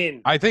 I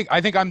mean, I think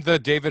I'm the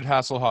David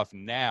Hasselhoff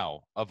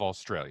now of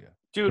Australia.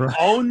 dude,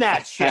 own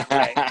that shit,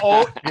 Ray.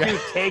 Oh, dude,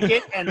 take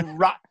it and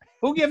rock.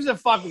 Who gives a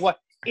fuck what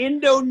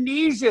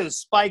Indonesia's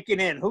spiking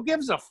in? Who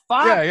gives a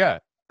fuck? Yeah.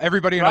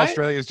 Everybody in Right?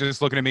 Australia is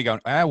just looking at me going,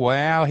 "Ah,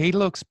 wow, he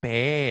looks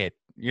bad."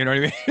 You know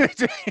what I mean?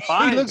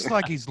 Fine. He looks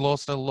like he's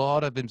lost a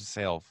lot of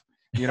himself.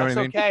 You know That's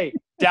what I mean? okay.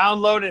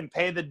 Download and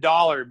pay the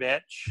 $1,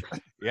 bitch.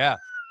 Yeah.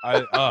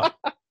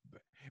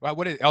 Well,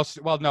 what is else?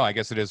 Well, no, I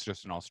guess it is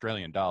just an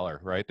Australian dollar,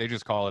 right? They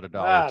just call it a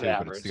dollar too,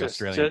 but it's the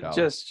Australian dollar.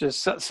 Just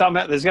some.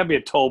 There's got to be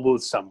a toll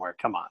booth somewhere.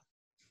 Come on.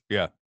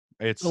 Yeah,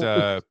 it's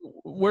So,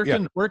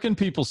 where can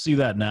people see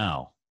that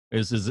now?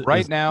 Is it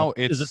right now?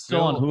 It's is it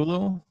still on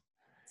Hulu?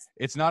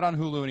 It's not on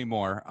Hulu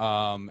anymore,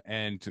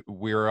 and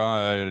we're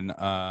on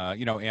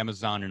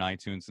Amazon and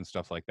iTunes and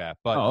stuff like that.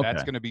 But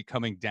that's going to be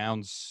coming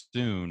down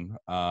soon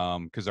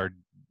because our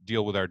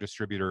deal with our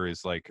distributor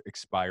is like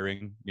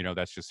expiring. You know,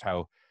 that's just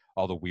how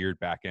all the weird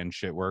back end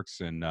shit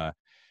works, and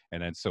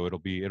then so it'll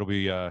be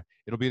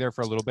there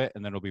for a little bit,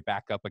 and then it'll be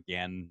back up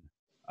again,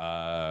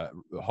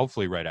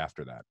 hopefully right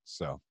after that.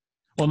 So,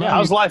 Well, now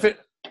how's life?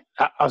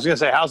 I was gonna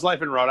say, how's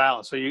life in Rhode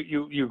Island? So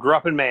you grew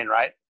up in Maine,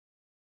 right?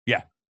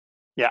 Yeah.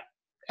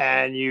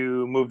 And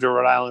you moved to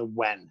Rhode Island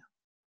when?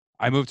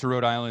 I moved to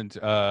Rhode Island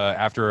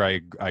after I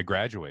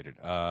graduated,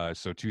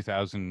 so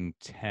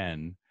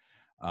 2010.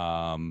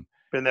 Been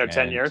there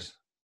 10 years.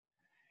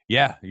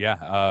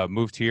 Yeah.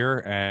 Moved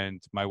here,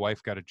 and my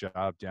wife got a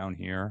job down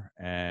here,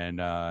 and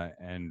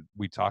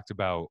we talked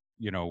about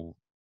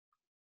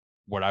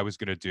what I was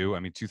going to do. I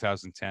mean,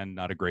 2010,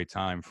 not a great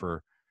time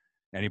for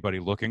anybody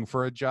looking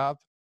for a job,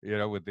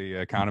 with the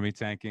economy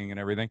tanking and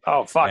everything.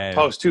 Oh fuck! And,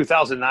 post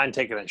 2009,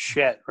 taking a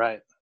shit, right?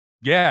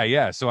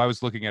 Yeah. So I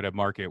was looking at a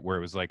market where it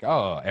was like,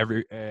 oh,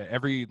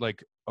 every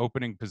like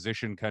opening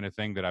position kind of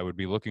thing that I would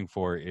be looking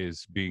for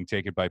is being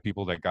taken by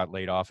people that got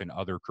laid off in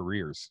other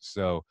careers.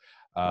 So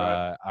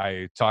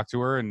I talked to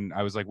her, and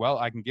I was like, well,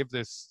 I can give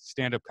this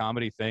stand-up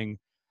comedy thing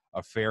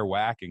a fair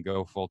whack and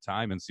go full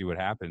time and see what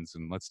happens.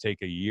 And let's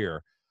take a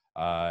year.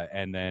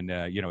 And then,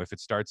 if it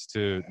starts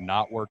to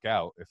not work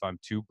out, if I'm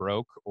too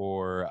broke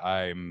or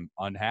I'm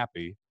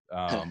unhappy,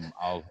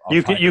 I'll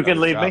you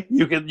can leave me.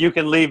 You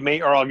can leave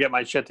me, or I'll get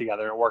my shit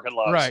together and work at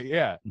Lowe's. Right?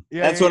 Yeah.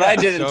 That's what I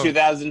did in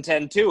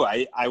 2010 too.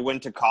 I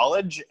went to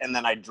college and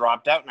then I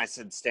dropped out, and I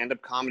said stand-up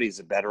comedy is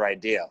a better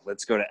idea.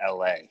 Let's go to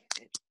LA.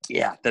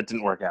 Yeah, that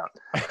didn't work out.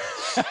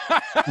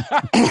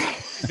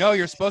 No,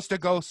 you're supposed to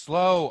go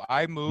slow.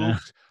 I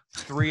moved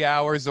 3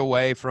 hours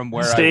away from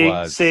where I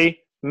was.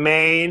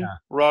 Maine,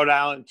 Rhode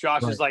Island.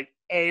 Josh is like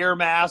Air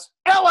Mass,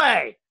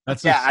 LA.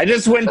 I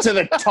just went to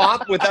the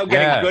top without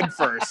getting good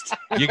first.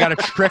 You got to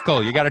trickle.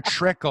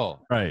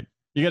 Right.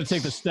 You got to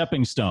take the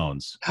stepping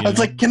stones. I was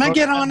like, can I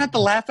get on at the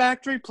Laugh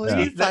Factory,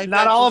 please? Yeah.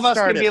 Not all of us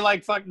can be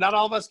like Not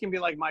all of us can be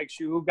like Mike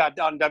Shue, who got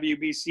on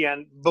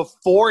WBCN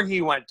before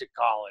he went to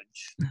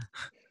college.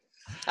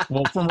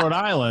 Well, from Rhode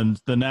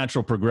Island, the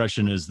natural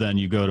progression is then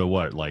you go to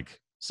what, like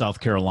South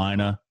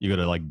Carolina? You go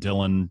to like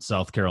Dillon,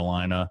 South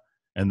Carolina,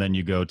 and then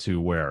you go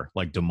to where,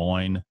 like Des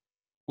Moines.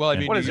 Well, I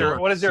mean, what is there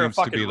a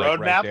fucking road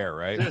right map there,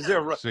 right? Is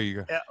there so you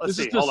go. Let's This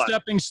see. is the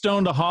stepping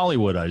stone to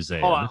Hollywood,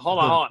 Isaiah. Hold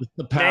on. This is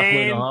the pathway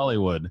Maine, to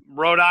Hollywood.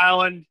 Rhode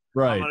Island.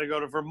 Right. I'm going to go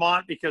to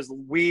Vermont because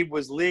weed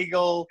was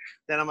legal.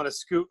 Then I'm going to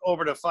scoot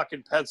over to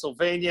fucking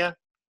Pennsylvania.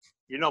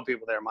 You know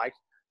people there, Mike.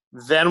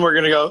 Then we're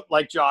going to go,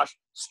 like Josh,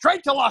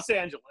 straight to Los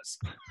Angeles.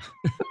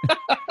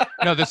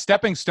 No, the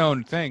stepping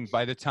stone thing,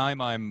 by the time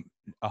I'm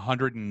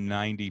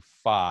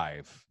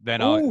 195,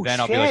 then I'll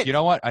be like, you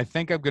know what? I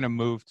think I'm going to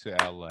move to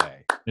LA.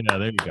 Yeah,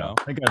 there you go.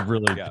 I think I've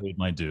really paid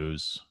my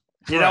dues.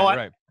 You know what?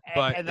 Right.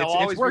 But and there'll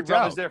always be worked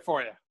brothers out. there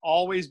for you.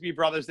 Always be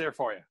brothers there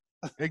for you.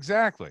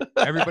 Exactly.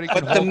 Everybody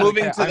can But the hold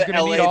moving my, to I'm the going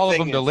to LA need all of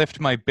thing them to is- lift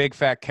my big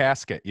fat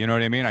casket. You know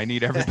what I mean? I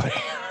need everybody.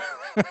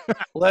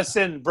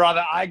 Listen,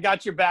 brother, I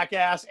got your back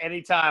ass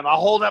anytime. I'll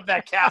hold up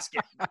that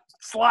casket,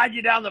 slide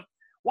you down the.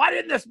 Why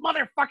didn't this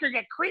motherfucker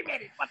get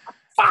cremated? What the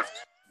fuck?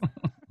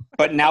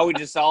 But now we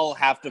just all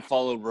have to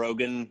follow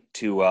Rogan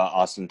to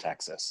Austin,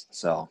 Texas.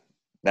 So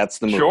that's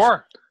the move.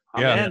 Sure.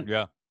 I'm in.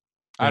 Yeah.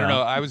 I don't Yeah.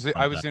 know. I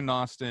was in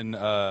Austin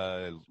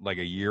like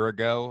a year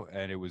ago,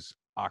 and it was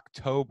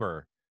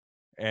October,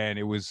 and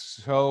it was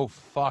so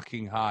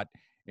fucking hot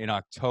in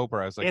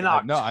October. I was like, In no,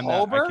 I'm not.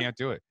 October? I can't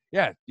do it.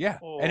 Yeah.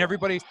 Oh, And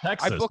everybody,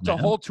 Texas, I booked man.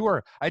 a whole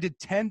tour. I did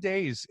 10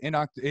 days in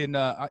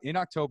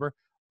October,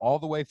 all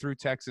the way through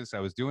Texas. I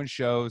was doing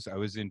shows. I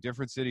was in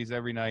different cities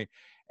every night,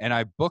 and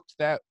I booked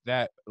that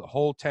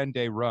whole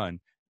 10-day run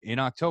in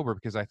October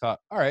because I thought,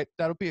 all right,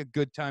 that'll be a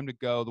good time to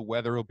go. The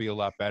weather will be a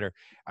lot better.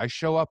 I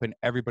show up and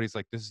everybody's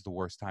like, this is the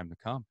worst time to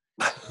come.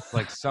 It's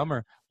like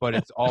summer, but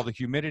it's all the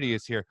humidity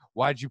is here.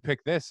 Why'd you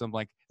pick this? I'm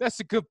like, that's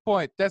a good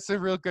point. That's a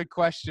real good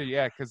question.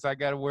 Yeah, because I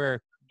got to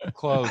wear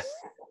clothes.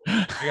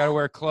 I got to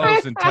wear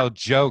clothes and tell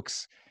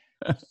jokes.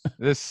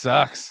 This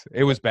sucks.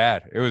 It was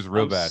bad. It was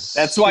real bad.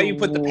 That's why you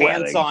put the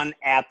pants on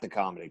at the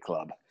comedy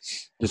club.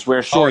 Just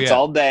wear shorts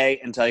all day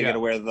until you got to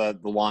wear the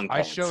long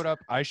pants.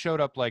 I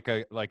showed up like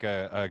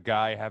a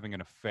guy having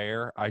an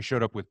affair. I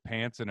showed up with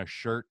pants and a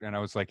shirt, and I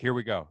was like, "Here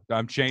we go.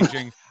 I'm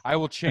changing. I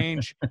will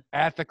change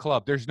at the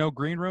club. There's no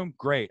green room.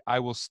 Great. I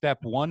will step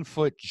 1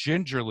 foot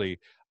gingerly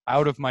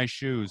out of my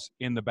shoes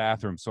in the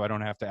bathroom, so I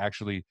don't have to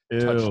actually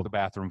touch the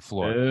bathroom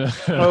floor."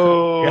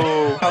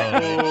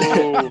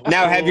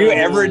 Now, have you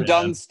ever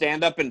done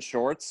stand-up in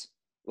shorts?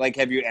 Like,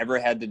 have you ever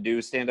had to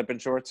do stand-up in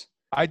shorts?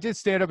 I did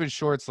stand up in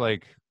shorts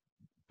like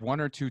 1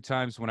 or 2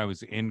 times when I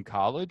was in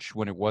college,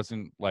 when it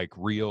wasn't like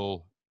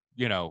real,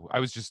 I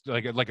was just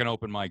like an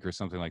open mic or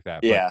something like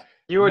that. Yeah.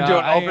 But you were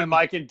doing open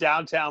mic in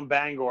downtown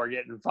Bangor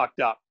getting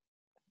fucked up.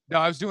 No,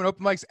 I was doing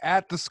open mics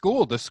at the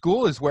school. The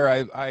school is where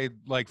I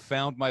like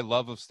found my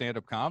love of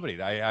stand-up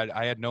comedy.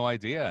 I had no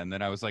idea. And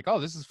then I was like, oh,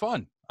 this is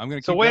fun. I'm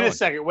going to keep going.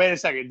 Wait a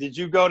second. Did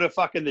you go to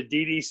fucking the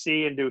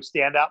DDC and do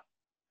stand-up?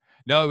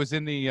 No, it was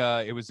in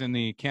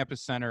the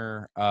campus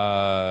center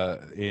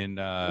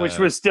which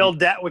was still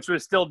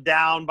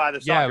down by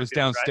the soccer Yeah, it was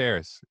field,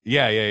 downstairs. Right?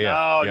 Yeah.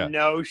 Oh, yeah.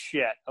 no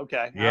shit.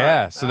 Okay.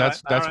 Yeah, right. so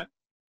that's right.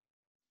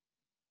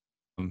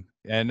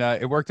 And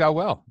it worked out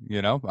well,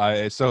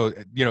 so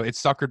it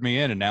suckered me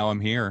in, and now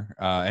I'm here,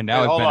 and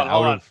now I've been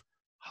out of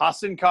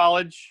Husson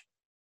College,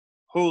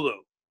 Hulu.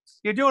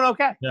 You're doing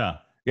okay.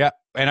 Yeah,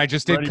 and I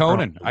just did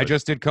Conan. I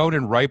just did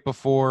Conan right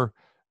before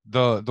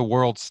the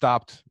world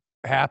stopped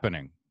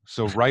happening.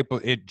 So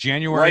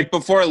January, right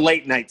before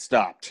late night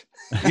stopped.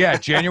 Yeah,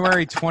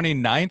 January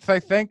 29th,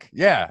 I think.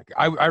 Yeah,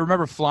 I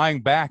remember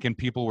flying back and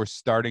people were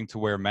starting to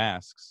wear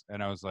masks,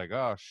 and I was like,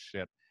 oh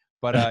shit.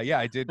 But yeah,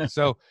 I did.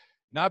 So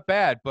not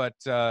bad, but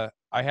I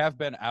have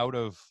been out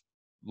of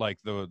like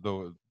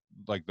the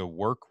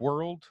work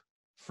world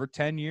for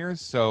 10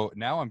 years. So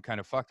now I'm kind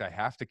of fucked. I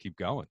have to keep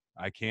going.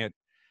 I can't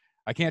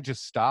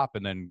just stop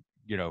and then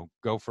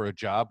go for a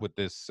job with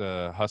this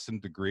Husson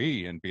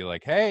degree and be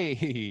like,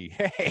 hey,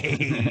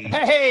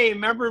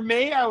 remember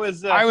me? I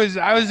was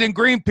in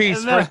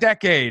Greenpeace for a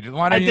decade.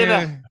 Why don't you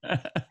give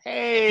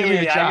me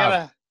a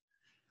job?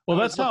 Well,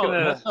 that's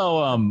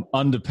how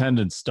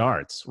Undependent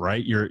starts,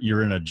 right?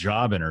 You're in a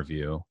job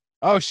interview.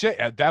 Oh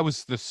shit! That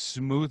was the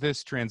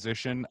smoothest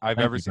transition I've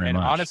ever seen. And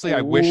honestly,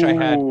 I wish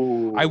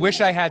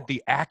I had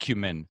the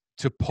acumen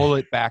to pull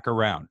it back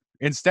around.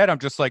 Instead, I'm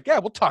just like, yeah,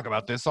 we'll talk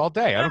about this all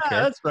day. I don't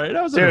care. That's right.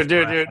 That was dude.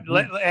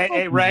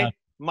 Hey, Ray,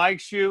 Mike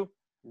Shue,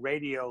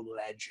 radio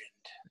legend.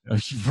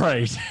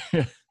 Right.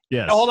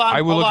 Yes. Hold on.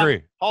 I will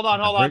agree. Hold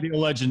on. Radio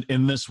legend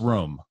in this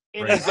room.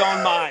 In his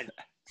own mind.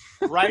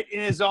 Right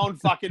in his own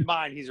fucking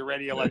mind, he's a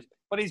radio legend.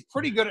 But he's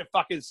pretty good at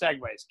fucking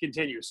segues.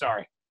 Continue.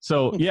 Sorry.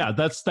 So yeah,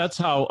 that's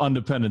how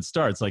Undependent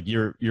starts. Like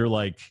you're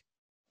like,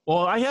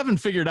 well, I haven't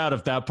figured out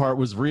if that part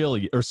was real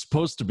or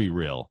supposed to be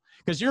real,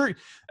 because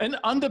an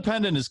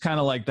Undependent is kind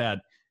of like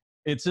that.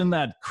 It's in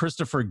that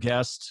Christopher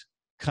Guest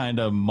kind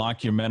of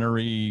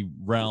mockumentary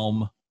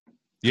realm.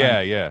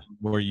 Yeah.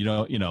 Where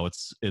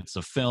it's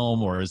a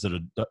film, or is it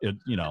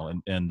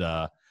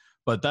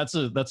but that's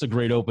a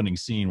great opening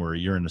scene where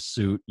you're in a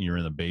suit and you're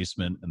in the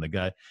basement, and the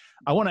guy.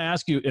 I want to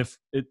ask you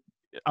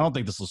I don't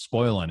think this will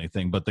spoil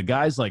anything, but the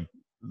guy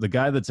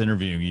that's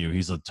interviewing you,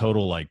 he's a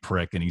total like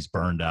prick, and he's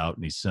burned out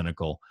and he's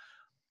cynical.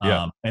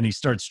 Yeah. And he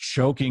starts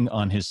choking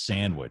on his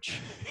sandwich.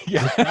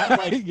 Yeah.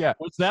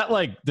 Was that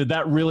like, did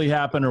that really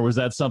happen? Or was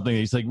that something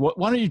he's like,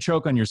 why don't you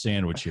choke on your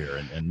sandwich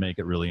here and make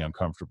it really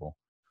uncomfortable?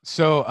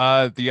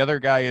 So the other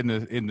guy in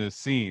the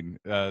scene,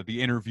 the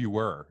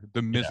interviewer,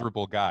 the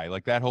miserable guy,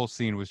 like that whole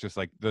scene was just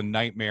like the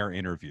nightmare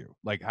interview.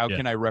 Like, how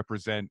can I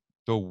represent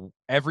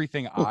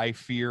everything I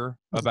fear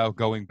about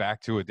going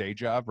back to a day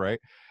job, right?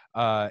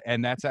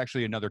 And that's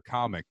actually another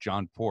comic,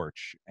 John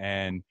Porch,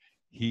 and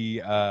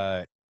he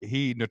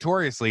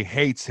notoriously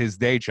hates his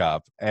day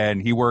job,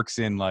 and he works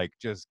in like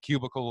just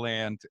cubicle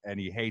land, and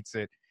he hates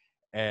it,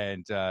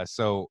 and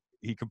so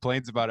he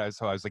complains about it.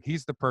 So I was like,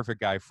 he's the perfect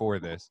guy for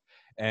this,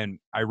 and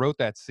I wrote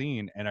that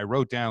scene, and I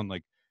wrote down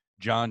like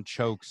John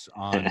chokes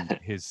on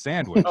his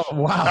sandwich. Oh,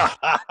 wow!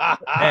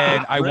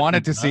 And I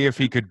wanted to see if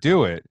he could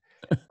do it,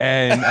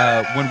 and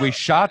when we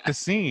shot the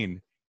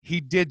scene,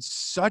 he did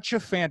such a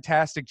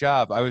fantastic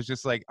job. I was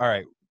just like, all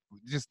right,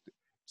 just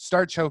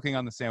start choking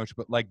on the sandwich,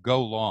 but like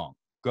go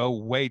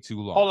way too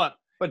long. Hold on,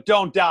 but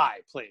don't die,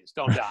 please.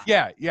 Don't die.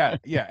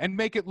 Yeah. And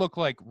make it look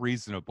like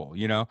reasonable,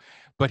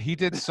 But he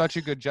did such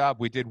a good job.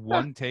 We did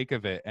one take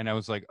of it, and I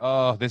was like,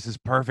 oh, this is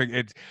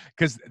perfect.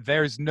 Because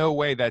there's no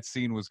way that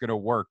scene was going to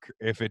work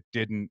if it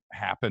didn't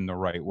happen the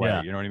right way.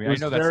 Yeah. You know what I mean? I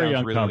know that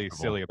sounds really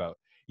silly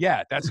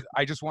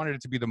I just wanted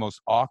it to be the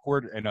most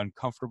awkward and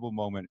uncomfortable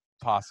moment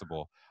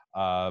possible.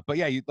 But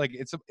yeah, it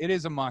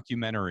is a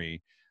mockumentary.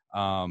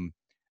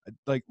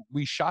 Like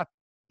we shot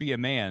Be a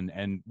Man,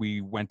 and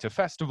we went to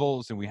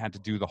festivals, and we had to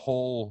do the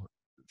whole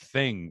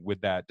thing with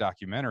that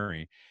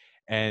documentary.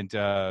 And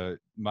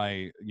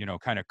my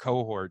kind of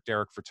cohort,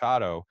 Derek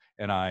Furtado,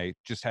 and I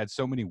just had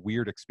so many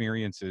weird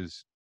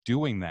experiences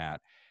doing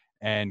that.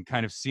 and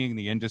kind of seeing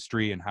the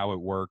industry and how it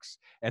works.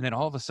 And then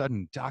all of a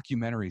sudden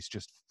documentaries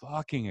just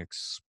fucking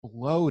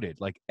exploded.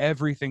 Like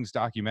everything's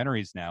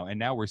documentaries now. And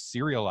now we're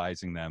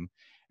serializing them.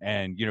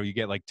 And, you know, you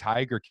get like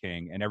Tiger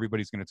King and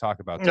everybody's going to talk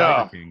about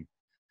Tiger King,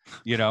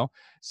 you know?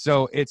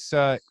 So it's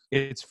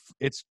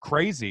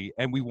crazy.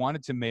 And we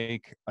wanted to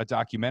make a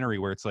documentary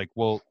where it's like,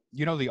 well,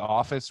 you know, The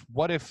Office,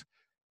 what if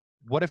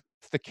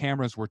the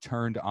cameras were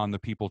turned on the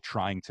people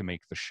trying to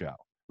make the show?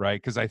 Right?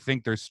 Because I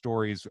think there's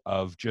stories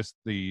of just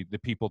the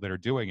people that are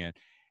doing it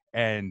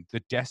and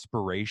the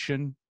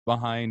desperation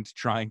behind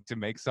trying to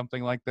make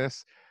something like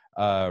this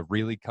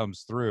really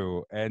comes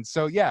through. And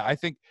so, yeah, I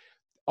think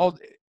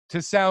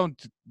to sound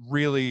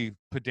really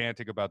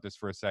pedantic about this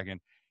for a second,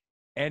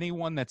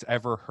 anyone that's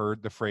ever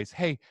heard the phrase,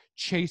 hey,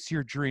 chase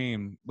your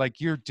dream, like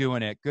you're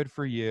doing it, good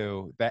for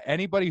you, that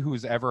anybody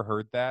who's ever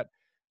heard that,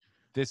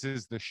 this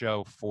is the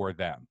show for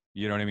them.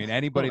 You know what I mean?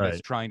 Anybody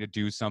that's trying to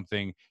do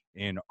something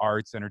in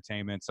arts,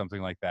 entertainment,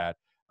 something like that,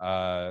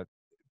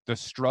 the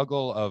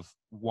struggle of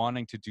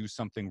wanting to do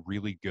something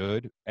really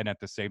good and at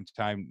the same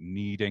time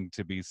needing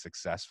to be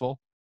successful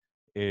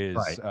is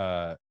it's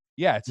a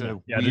weird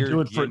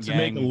to do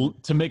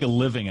it to make a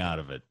living out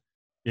of it.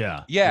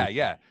 Yeah.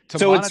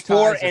 So it's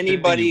for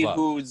anybody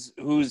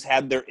who's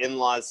had their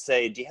in-laws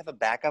say, do you have a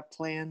backup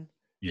plan?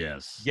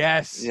 Yes.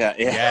 Yes. Yeah.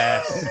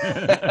 Yes.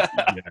 Yes.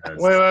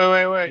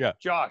 Wait. Yeah.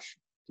 Josh,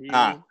 do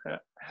you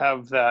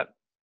have that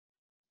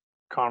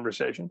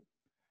conversation?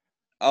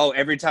 Oh,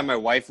 every time my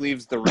wife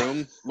leaves the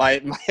room,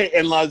 my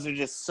in-laws are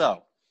just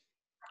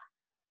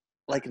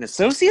like an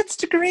associate's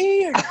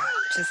degree, or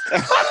just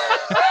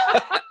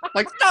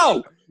like,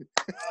 no,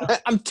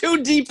 I'm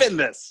too deep in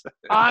this.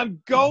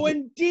 I'm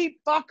going deep.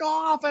 Fuck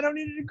off. I don't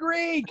need a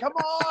degree. Come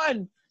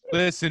on.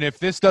 Listen, if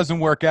this doesn't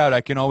work out,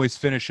 I can always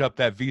finish up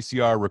that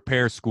VCR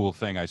repair school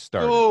thing I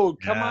started. Oh,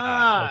 come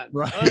on.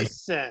 Right.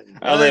 Listen.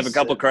 I only have a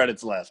couple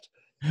credits left.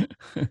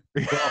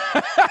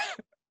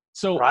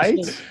 So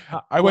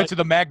I went to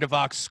the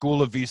Magnavox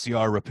School of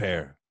VCR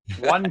Repair.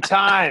 One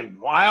time.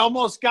 I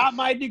almost got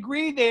my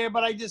degree there,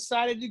 but I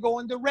decided to go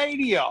into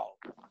radio.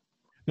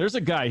 There's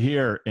a guy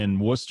here in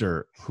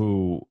Worcester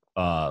who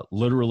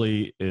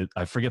literally,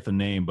 I forget the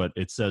name, but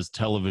it says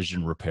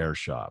television repair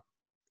shop.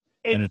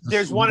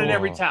 There's one in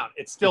every town.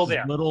 It's still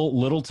there.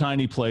 Little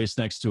tiny place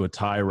next to a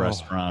Thai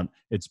restaurant.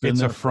 It's been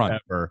there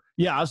forever.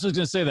 Yeah, I was just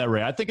going to say that,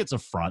 Ray. I think it's a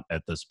front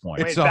at this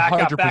point. It's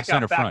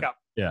 100% a front.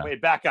 Yeah.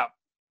 Wait, back up.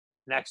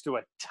 Next to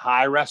a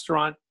Thai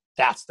restaurant,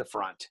 that's the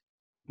front.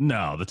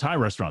 No, the Thai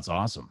restaurant's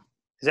awesome.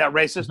 Is that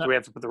racist? Do we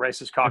have to put the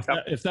racist cock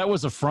up? If that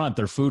was a front,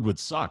 their food would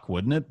suck,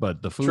 wouldn't it?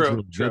 But the food's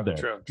really good there.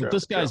 True. But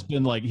this guy's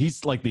been like,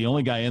 he's like the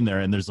only guy in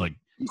there, and there's like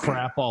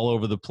crap all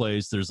over the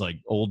place. There's like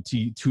old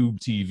tube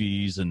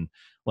TVs and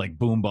like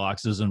boom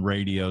boxes and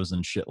radios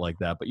and shit like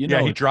that. But you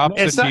know, he drops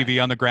the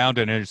TV on the ground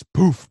and it's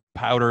poof,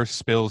 powder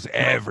spills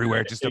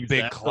everywhere. Just a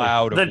big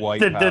cloud of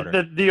white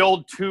powder. The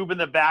old tube in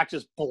the back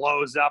just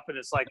blows up, and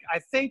it's like, I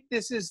think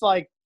this is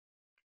like,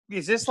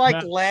 is this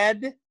like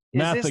lead?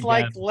 Is this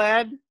like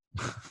lead?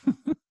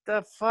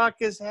 The fuck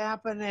is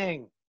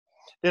happening?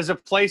 There's a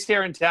place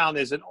here in town.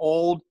 There's an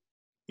old,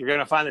 you're going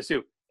to find this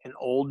too, an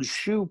old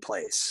shoe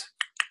place.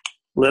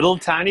 Little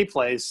tiny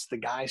place. The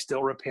guy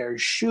still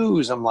repairs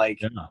shoes. I'm like,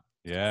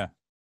 yeah.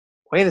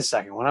 Wait a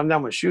second. When I'm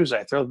done with shoes,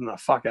 I throw them the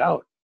fuck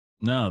out.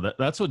 No,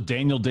 that's what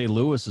Daniel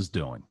Day-Lewis is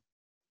doing.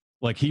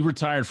 Like he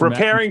retired from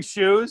repairing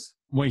shoes.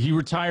 When he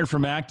retired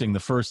from acting the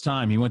first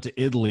time, he went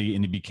to Italy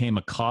and he became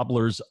a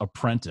cobbler's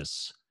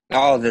apprentice.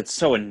 Oh, that's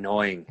so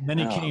annoying. And then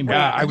he came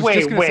back. I was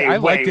just going to say, I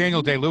like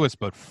Daniel Day-Lewis,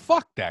 but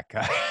fuck that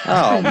guy.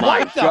 Oh,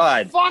 my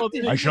God.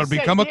 I shall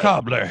become a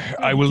cobbler.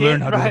 I will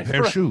learn how to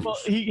repair shoes. Well,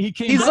 he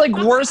came He's back.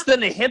 like worse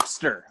than a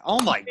hipster. Oh,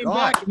 my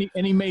God.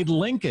 And he made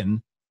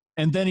Lincoln,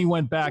 and then he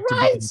went back to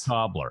being a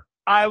cobbler.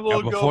 I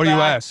will go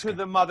back to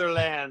the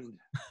motherland.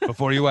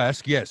 Before you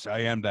ask, yes, I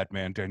am that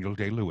man, Daniel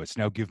Day-Lewis.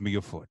 Now give me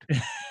your foot.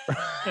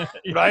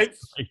 Right?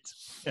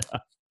 Yeah.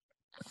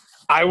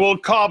 I will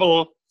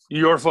cobble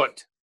your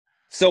foot.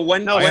 So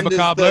when I am a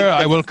cobbler,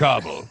 I will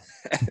cobble.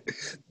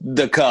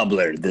 The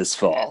cobbler this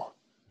fall.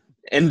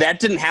 And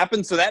that didn't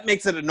happen, so that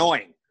makes it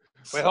annoying.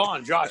 Wait, hold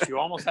on, Josh. You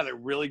almost had a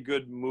really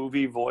good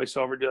movie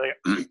voiceover. Do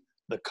like,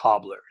 the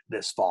cobbler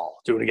this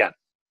fall. Do it again.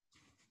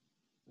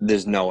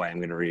 There's no way I'm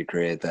going to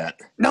recreate that.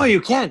 No, you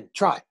can.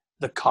 Try.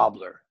 The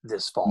cobbler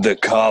this fall. The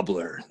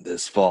cobbler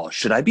this fall.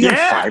 Should I be on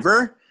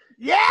Fiverr?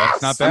 Yes!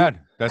 That's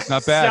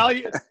not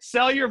bad.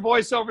 Sell your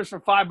voiceovers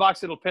for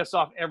 $5. It'll piss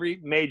off every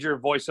major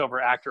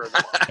voiceover actor in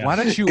the world. Why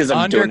don't you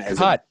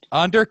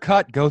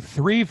undercut? Go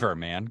threever,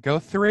 man. Go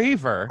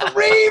threever.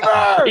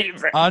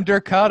 Threever!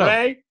 Undercut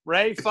him.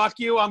 Ray, fuck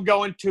you. I'm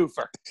going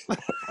twofer.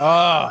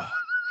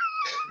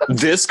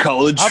 This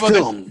college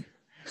film.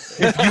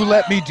 If you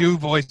let me do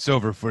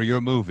voiceover for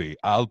your movie,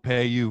 I'll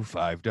pay you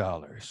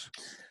 $5.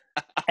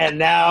 And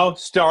now,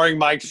 starring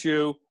Mike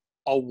Shue,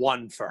 a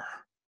one-fer.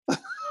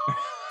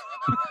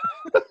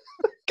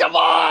 Come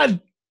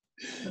on!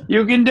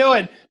 You can do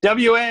it.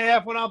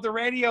 WAF went off the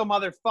radio,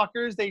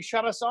 motherfuckers. They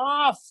shut us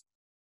off.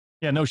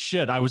 Yeah, no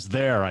shit. I was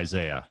there,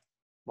 Isaiah.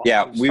 Well,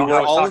 Yeah, I was we ta- were I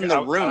was all talking- in the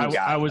I- room, I- guys.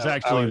 I was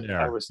actually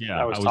there. I was Yeah,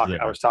 I was I was talking.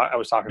 there. I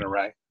was talking to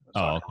Ray.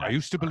 Oh, okay. I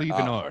used to believe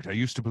in art. I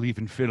used to believe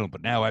in film,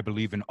 but now I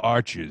believe in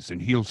arches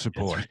and heel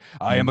support.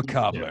 I am a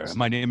cobbler. Yes.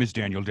 My name is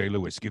Daniel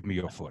Day-Lewis. Give me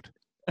your foot.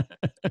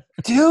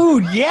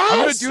 Dude, yes, I'm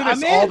going to do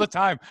this all the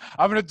time.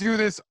 I'm going to do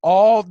this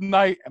all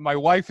night, and my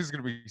wife is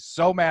going to be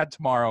so mad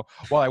tomorrow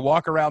while I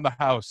walk around the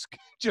house.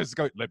 Just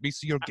go, let me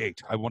see your gait.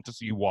 I want to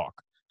see you walk.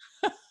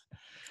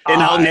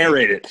 And I'll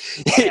narrate it.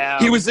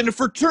 am- He was in a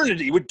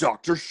fraternity with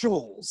Dr.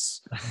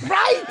 Scholes.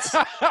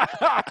 Right.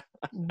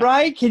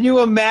 Right? Can you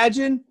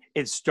imagine?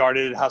 It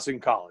started at Husson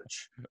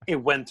College. It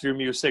went through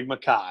Mu Sigma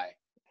Chi,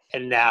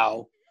 and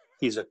now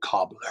he's a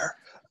cobbler.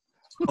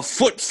 A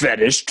foot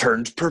fetish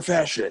turned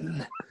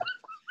profession.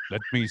 Let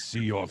me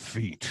see your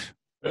feet.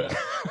 You've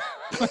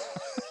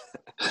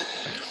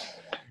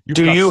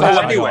Do got you such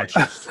have high anyway?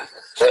 arches.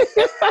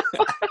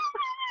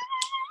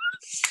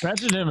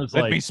 Imagine him as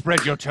Let like, me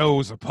spread your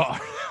toes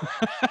apart.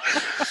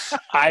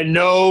 I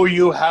know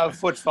you have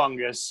foot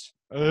fungus,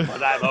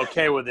 but I'm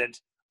okay with it.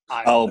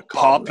 I'll the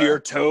pop cobbler. your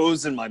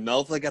toes in my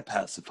mouth like a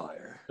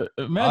pacifier.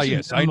 imagine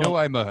Yes, I him know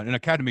I'm an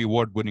Academy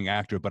Award-winning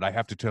actor, but I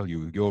have to tell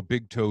you, your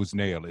big toes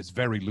nail is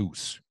very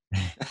loose.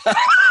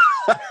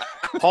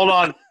 Hold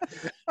on.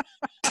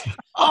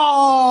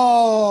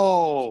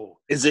 Oh,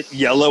 Is it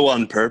yellow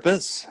on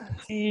purpose?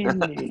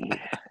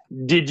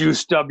 did you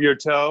stub your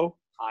toe?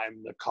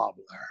 I'm the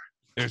cobbler.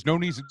 There's no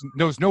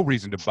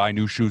reason to buy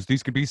new shoes.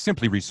 These can be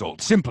simply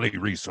resold. Simply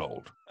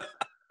resold.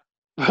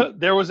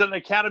 There was an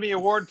Academy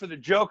Award for the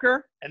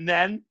Joker, and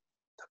then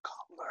the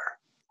cobbler.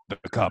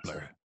 The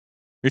cobbler.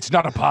 It's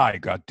not a pie,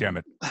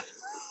 goddammit.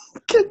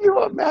 Can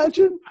you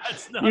imagine?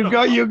 That's not You a-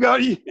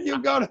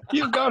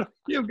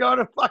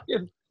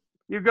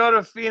 go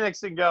to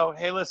Phoenix and go,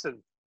 hey,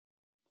 listen,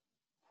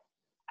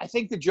 I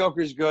think the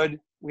Joker's good.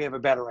 We have a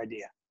better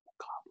idea.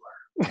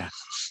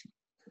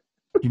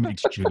 He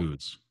makes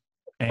shoes.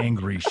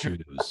 Angry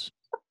shoes.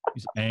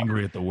 He's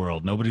angry at the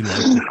world. Nobody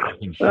likes his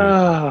fucking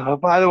shoes.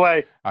 By the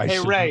way, I hey,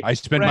 Ray. I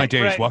spend my Ray,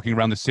 days Ray. walking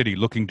around the city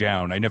looking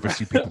down. I never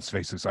see people's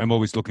faces. I'm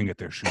always looking at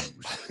their shoes.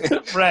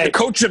 The Ray,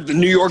 coach of the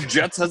New York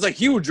Jets has a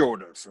huge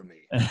order for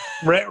me.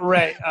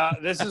 Ray,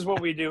 this is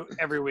what we do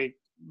every week.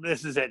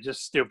 This is it,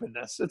 just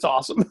stupidness. It's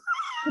awesome.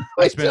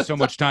 I spend so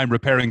much time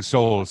repairing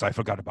souls, I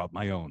forgot about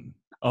my own.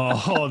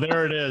 Oh,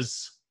 there it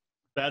is.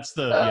 That's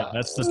the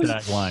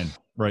tagline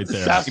right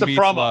there. That's the Meets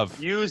promo.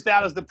 love. Use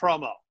that as the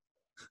promo.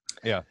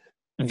 Yeah.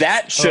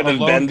 That should A have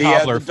lone been the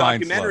cobbler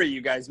finds documentary love.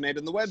 you guys made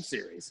in the web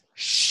series.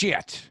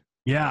 Shit.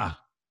 Yeah.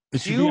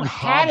 It should be You in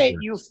had it.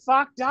 Providence. You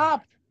fucked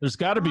up. There's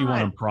got to be one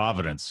in God.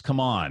 Providence. Come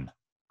on.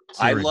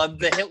 I Seriously. love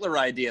the Hitler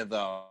idea,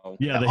 though.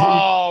 Yeah. The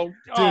Oh,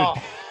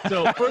 dude.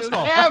 So first of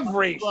all,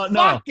 every Well,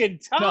 no. fucking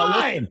no, time.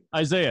 listen,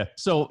 Isaiah.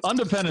 So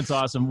Undependent's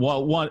awesome.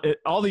 Well,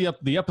 all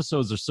the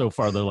episodes are so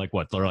far. They're like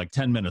what? They're like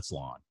 10 minutes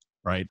long,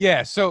 right?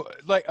 Yeah, so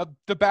like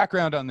the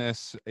background on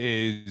this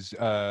is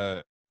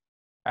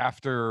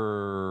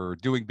after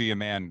doing Be a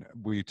Man,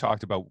 we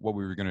talked about what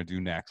we were going to do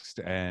next,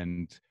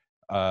 and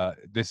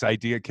this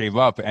idea came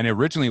up, and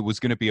originally it was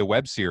going to be a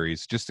web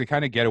series just to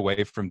kind of get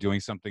away from doing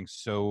something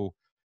so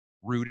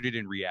rooted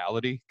in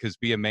reality, because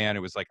Be a Man, it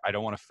was like, I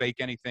don't want to fake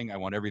anything. I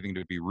want everything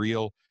to be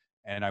real.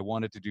 And I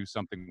wanted to do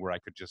something where I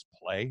could just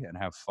play and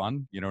have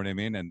fun. You know what I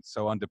mean? And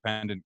so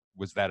Undependent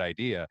was that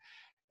idea.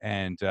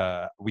 And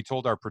we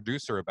told our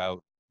producer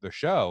about the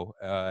show,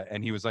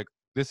 and he was like,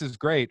 this is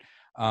great.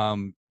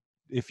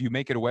 If you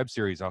make it a web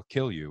series, I'll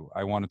kill you.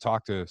 I want to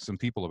talk to some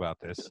people about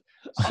this.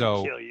 I'll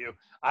So, kill you.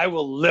 I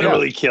will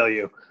literally kill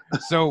you.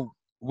 so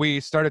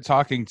we started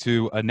talking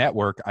to a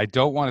network. I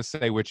don't want to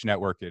say which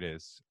network it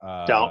is.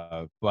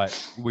 Don't.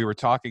 But we were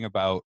talking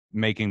about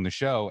making the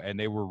show, and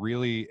they were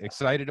really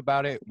excited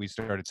about it. We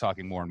started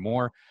talking more and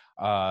more.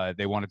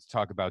 They wanted to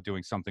talk about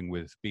doing something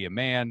with Be a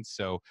Man.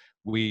 So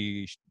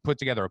we put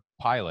together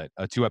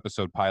a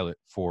 2-episode pilot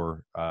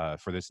for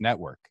this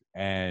network.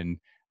 And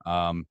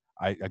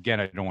I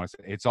don't want to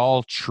say it's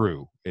all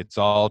true. It's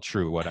all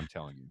true what I'm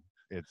telling you.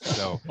 It's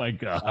so My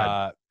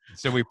God.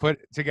 so we put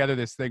together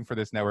this thing for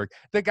this network.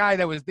 The guy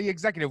that was the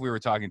executive we were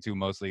talking to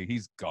mostly,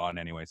 he's gone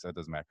anyway, so it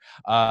doesn't matter.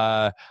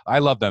 I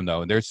love them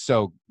though, and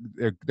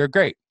they're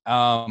great.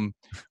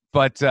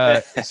 But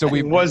so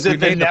we Was we it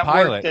the made network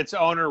pilot. that's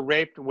owner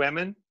raped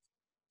women?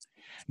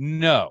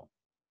 No,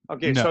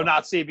 Okay, No. so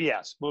not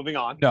CBS. Moving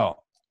on. no.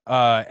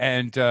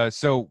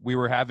 So we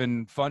were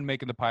having fun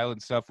making the pilot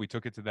and stuff. We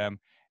took it to them,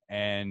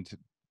 and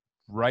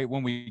right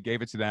when we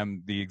gave it to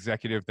them, the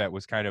executive that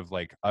was kind of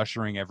like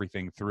ushering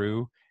everything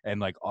through, and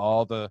like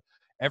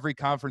every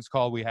conference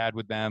call we had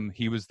with them,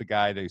 he was the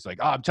guy that he's like,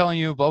 oh, I'm telling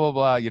you, blah,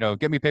 blah, blah,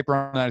 get me paper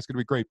on that. It's going to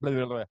be great. Blah,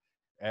 blah, blah.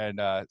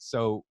 And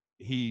so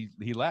he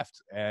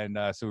left. And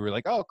so we were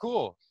like, oh,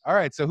 cool. All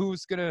right. So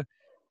who's going to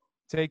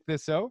take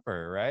this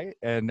over? Right.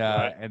 And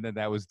then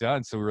that was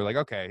done. So we were like,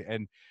 okay.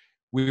 And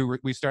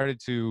we started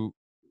to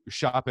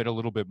shop it a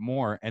little bit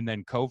more. And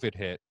then COVID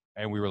hit,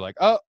 and we were like,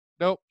 oh,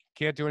 nope.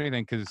 Can't do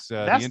anything because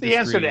That's the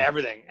answer to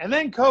everything. And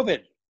then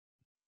COVID.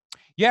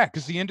 Yeah,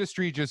 because the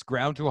industry just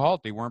ground to a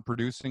halt. They weren't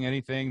producing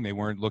anything. They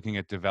weren't looking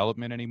at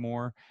development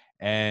anymore.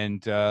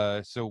 And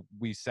so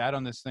we sat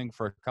on this thing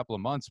for a couple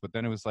of months, but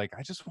then it was like,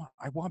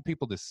 I want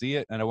people to see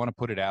it and I want to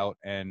put it out.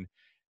 And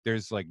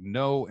there's like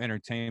no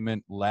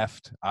entertainment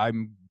left.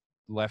 I'm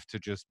left to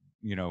just,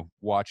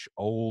 watch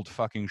old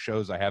fucking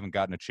shows I haven't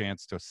gotten a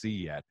chance to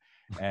see yet.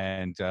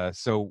 And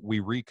so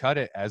we recut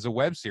it as a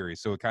web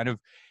series. So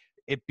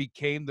it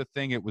became the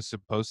thing it was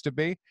supposed to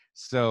be.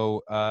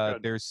 So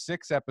there's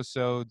 6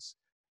 episodes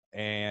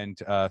and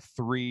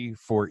 3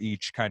 for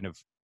each kind of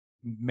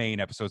main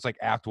episode. It's like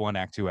Act 1,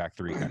 Act 2, Act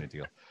 3 kind of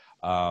deal.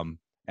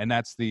 And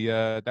that's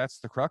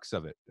the crux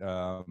of it.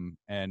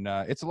 And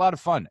it's a lot of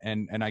fun.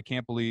 And I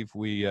can't believe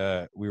we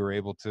were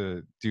able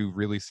to do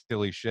really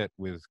silly shit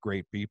with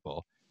great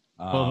people.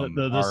 Well,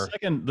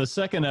 the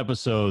second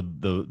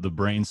episode, the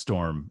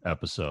brainstorm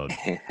episode,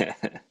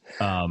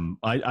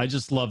 I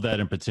just love that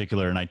in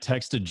particular. And I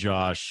texted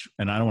Josh,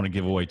 and I don't want to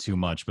give away too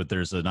much, but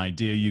there's an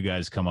idea you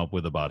guys come up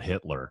with about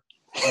Hitler.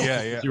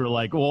 Yeah. You were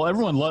like, well,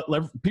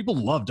 people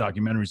love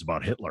documentaries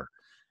about Hitler.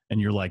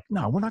 And you're like,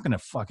 no, we're not going to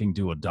fucking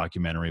do a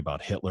documentary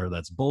about Hitler.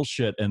 That's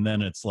bullshit. And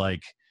then it's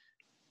like,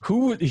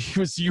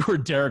 you or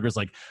Derek was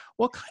like,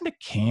 what kind of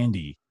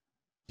candy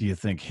do you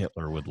think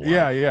Hitler would like?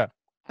 Yeah.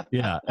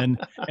 And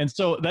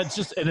so that's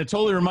just, and it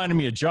totally reminded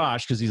me of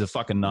Josh because he's a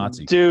fucking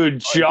Nazi. Dude,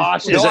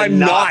 Josh is a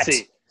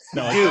Nazi.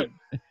 No,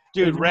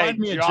 dude, Ray,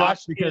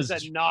 Josh is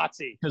a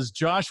Nazi. Because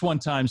Josh one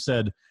time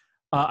said,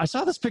 I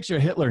saw this picture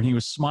of Hitler and he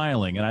was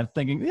smiling, and I'm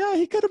thinking, yeah,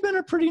 he could have been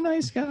a pretty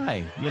nice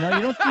guy. You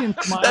don't see him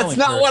smiling. That's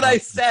not what I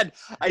said.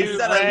 I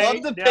said I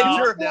love the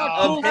picture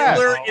of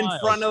Hitler in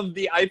front of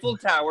the Eiffel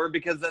Tower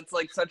because that's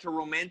like such a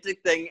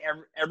romantic thing.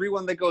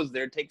 Everyone that goes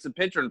there takes a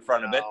picture in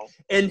front of it.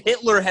 And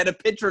Hitler had a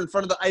picture in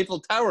front of the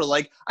Eiffel Tower.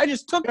 Like, I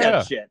just took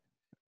that shit.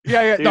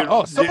 Yeah.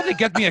 Dude, somebody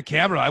get me a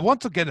camera. I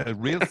want to get a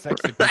real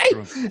sexy picture.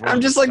 Right? I'm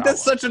just like,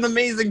 that's such an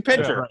amazing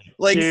picture. Yeah, right.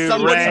 Like, dude,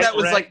 somebody that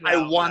was I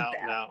want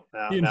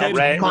that.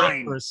 Ray,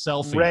 for a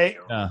selfie.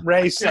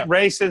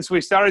 Ray, since we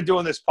started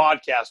doing this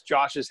podcast,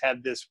 Josh has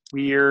had this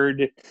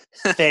weird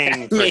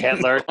thing for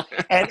Hitler.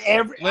 And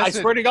I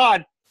swear to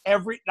God,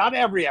 not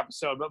every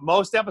episode, but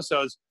most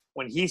episodes,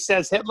 when he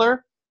says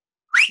Hitler,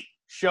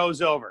 show's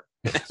over.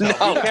 So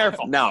be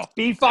careful.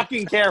 Be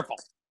fucking careful.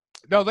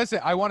 No, listen,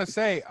 I want to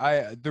say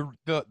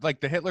the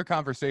Hitler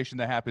conversation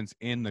that happens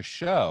in the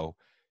show,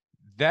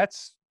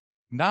 that's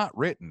not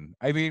written.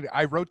 I mean,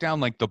 I wrote down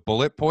like the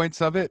bullet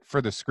points of it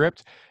for the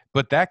script,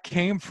 but that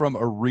came from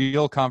a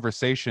real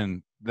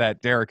conversation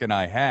that Derek and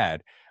I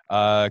had,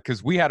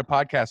 because we had a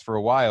podcast for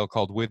a while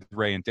called With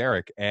Ray and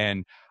Derek,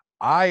 and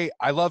I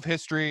love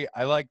history.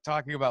 I like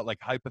talking about like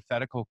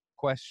hypothetical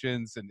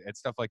questions and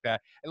stuff like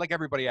that. And like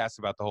everybody asks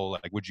about the whole,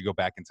 like, would you go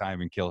back in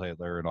time and kill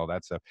Hitler and all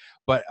that stuff.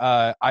 But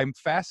I'm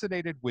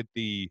fascinated with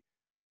the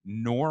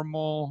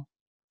normal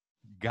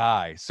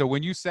guy. So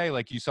when you say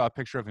like you saw a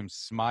picture of him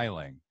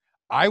smiling,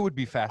 I would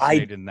be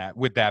fascinated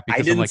with that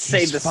because I'm like,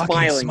 he's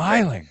fucking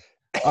smiling.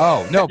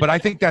 Oh no, but I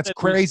think that's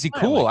crazy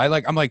cool.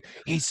 I'm like,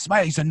 he's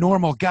smiling. He's a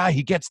normal guy.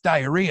 He gets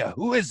diarrhea.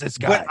 Who is this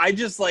guy? But I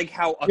just like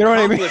how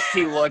accomplished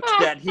he looked.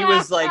 That he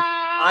was like,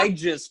 I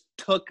just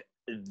took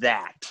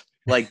that.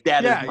 Like,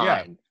 that is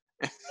mine.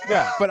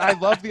 Yeah, but I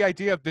love the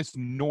idea of this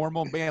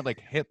normal man, like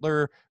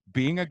Hitler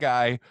being a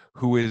guy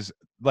who is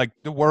like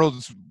the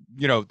world's,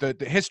 the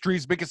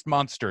history's biggest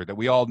monster that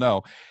we all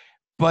know.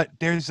 But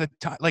there's a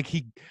time, like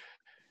he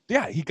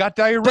got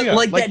diarrhea.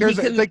 But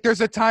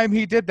there's a time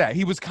he did that.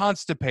 He was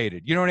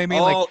constipated. You know what I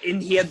mean?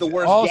 And he had the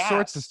worst all gas.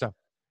 Sorts of stuff.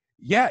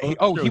 Yeah.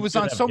 He was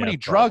on so many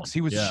drugs.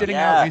 He was shitting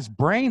out his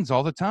brains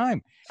all the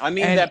time. I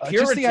mean, that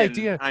Puritan. Just the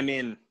idea. I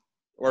mean.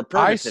 Or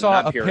Puritan,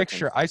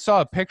 I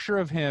saw a picture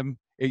of him.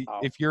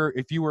 If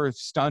you were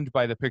stunned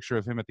by the picture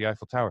of him at the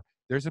Eiffel Tower,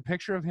 there's a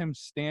picture of him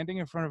standing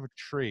in front of a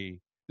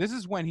tree. This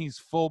is when he's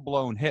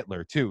full-blown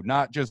Hitler too,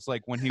 not just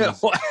like when he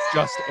was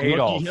just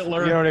Adolf.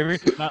 Hitler. You know what I mean?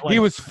 Like he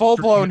was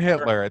full-blown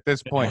Hitler at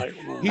this point.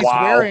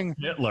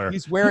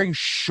 He's wearing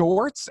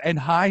shorts and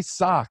high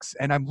socks,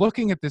 and I'm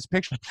looking at this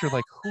picture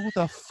like, who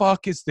the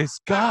fuck is this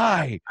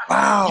guy?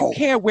 Wow! You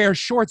can't wear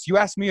shorts. You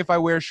asked me if I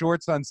wear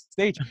shorts on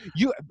stage.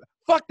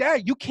 Fuck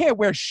that. You can't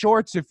wear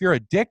shorts if you're a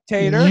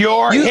dictator.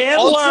 You're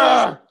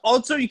Hitler.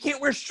 Also, you can't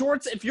wear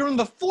shorts if you're in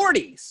the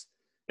 40s.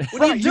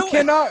 What are you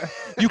doing?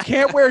 You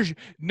can't wear.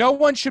 No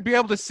one should be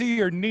able to see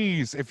your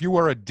knees if you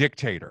were a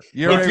dictator.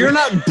 If you're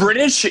not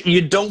British,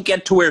 you don't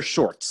get to wear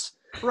shorts.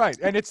 Right,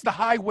 and it's the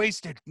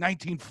high-waisted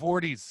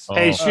 1940s.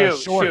 Hey,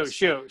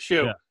 shoot.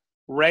 Yeah.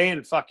 Ray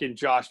and fucking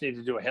Josh need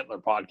to do a Hitler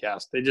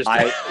podcast. They just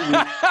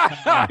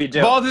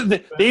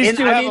these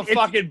two have a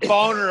fucking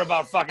boner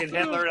about fucking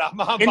Hitler.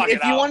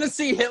 If you want to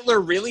see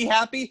Hitler really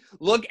happy,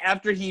 look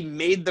after he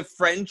made the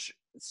French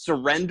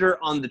surrender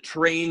on the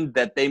train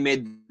that they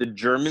made the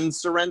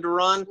Germans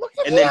surrender on,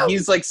 and then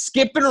he's like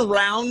skipping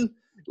around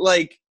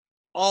like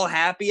all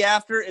happy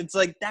after. It's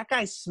like that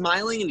guy's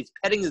smiling and he's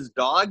petting his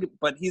dog,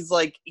 but he's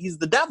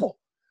the devil.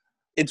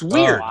 It's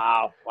weird.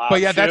 Wow.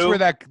 But yeah, that's where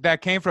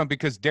that came from,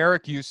 because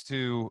Derek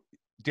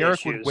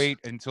would wait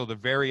until the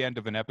very end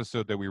of an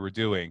episode that we were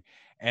doing,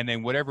 And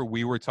then whatever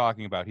we were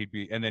talking about,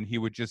 and then he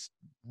would just,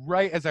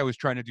 right as I was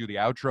trying to do the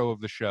outro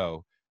of the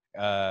show,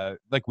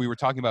 like we were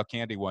talking about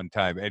candy one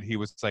time, and he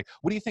was like,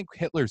 what do you think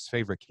Hitler's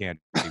favorite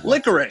candy was?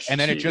 Licorice. And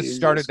then it just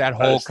started that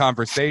whole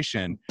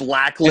conversation.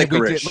 Black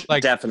licorice,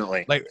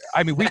 definitely. Like,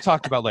 I mean, we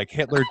talked about like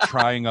Hitler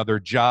trying other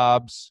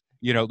jobs.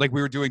 You know, like we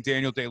were doing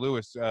Daniel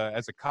Day-Lewis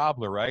as a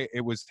cobbler, right?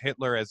 It was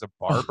Hitler as a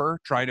barber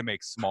trying to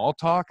make small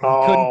talk. He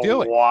couldn't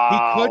do it.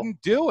 Wow. He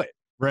couldn't do it.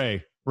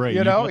 Ray,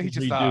 You know, he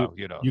just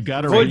you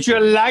got to. Would you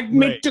like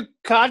me to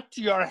cut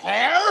your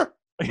hair?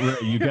 Ray,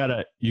 you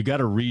gotta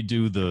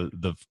redo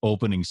the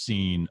opening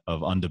scene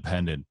of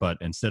Undependent, but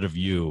instead of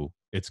you,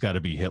 it's got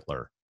to be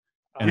Hitler.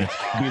 And it's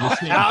gotta be the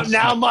same,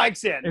 now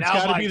Mike's in. It's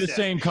got to be the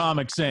same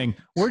comic saying,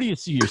 "Where do you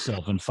see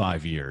yourself in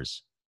 5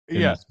 years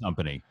in this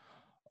company?"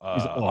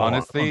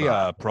 Honestly,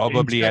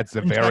 probably at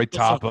the very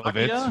top of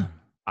it.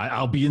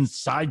 I'll be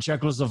inside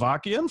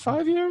Czechoslovakia in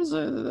 5 years.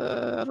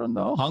 I don't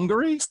know.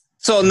 Hungary.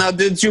 So now,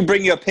 did you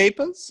bring your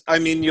papers? I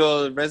mean,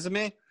 your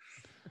resume?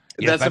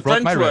 Yes, That's a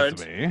French word.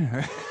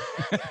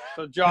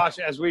 So, Josh,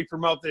 as we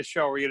promote this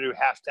show, we're going to do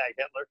hashtag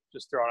Hitler.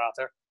 Just throw it out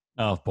there.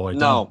 Oh, boy.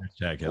 No.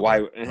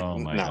 Why? Oh,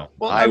 my God.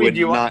 Well, I would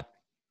not.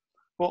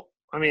 Well,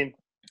 I mean,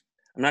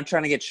 I'm not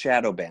trying to get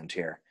shadow banned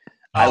here.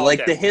 Oh, I like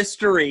okay. the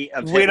history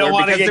of Hitler. We don't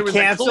want to because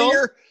get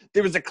canceled.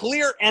 There was a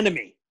clear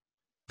enemy.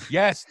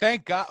 Yes,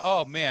 thank God.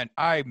 Oh man,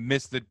 I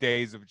miss the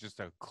days of just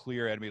a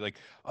clear enemy. Like,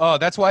 oh,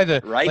 that's why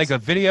like a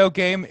video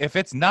game. If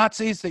it's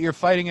Nazis that you're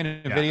fighting in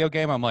a video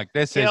game, I'm like,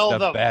 this is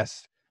the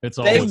best. It's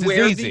they always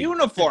wear easy. the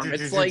uniform.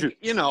 It's like,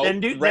 you know,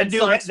 Red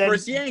Sox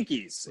versus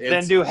Yankees.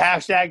 Then do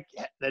hashtag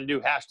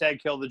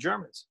kill the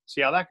Germans.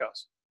 See how that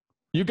goes.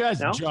 You guys,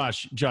 no?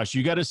 Josh,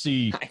 you got to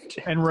see,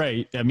 and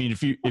Ray. I mean,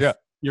 if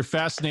you're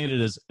fascinated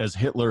as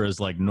Hitler as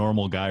like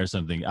normal guy or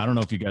something. I don't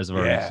know if you guys have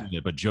already seen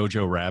it, but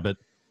Jojo Rabbit.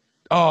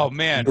 Oh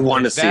man, I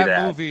want to see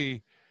that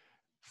movie.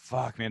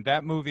 Fuck man,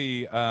 that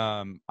movie.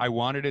 I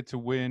wanted it to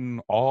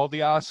win all the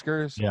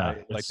Oscars. Yeah,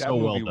 like that so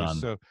movie well done.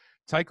 was so.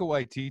 Taika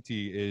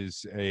Waititi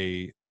is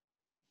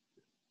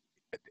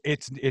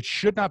it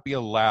should not be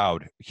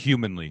allowed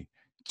humanly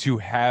to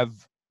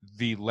have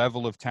the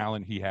level of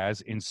talent he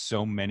has in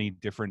so many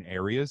different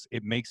areas.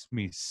 It makes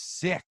me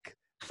sick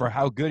for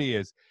how good he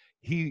is.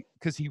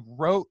 Because he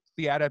wrote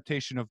the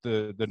adaptation of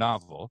the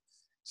novel,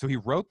 so he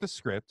wrote the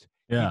script,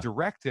 he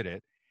directed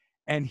it,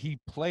 and he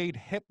played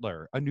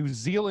Hitler, a New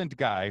Zealand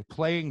guy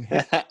playing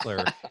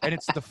Hitler, and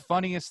it's the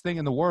funniest thing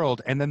in the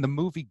world. And then the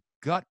movie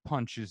gut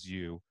punches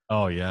you.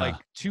 Oh yeah, like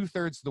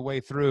 2/3 of the way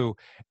through,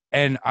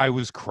 and I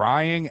was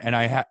crying, and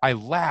I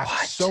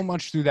laughed so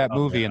much through that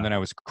movie, and then I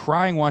was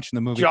crying watching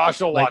the movie. Josh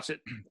will watch it.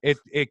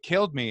 It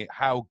killed me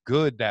how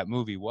good that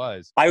movie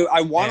was.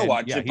 I want to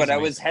watch it, but I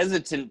was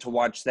hesitant to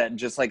watch that,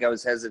 just like I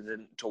was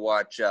hesitant to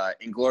watch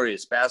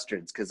Inglourious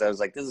Bastards, because I was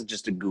like, this is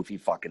just a goofy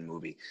fucking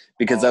movie,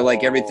 because I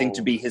like everything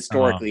to be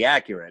historically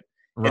accurate.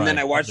 Right. And then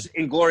I watched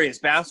Inglourious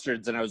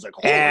Bastards, and I was like,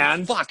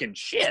 "Holy fucking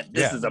shit!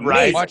 This is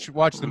amazing."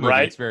 Watch the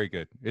movie; it's very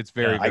good. It's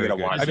very very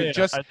good. I mean,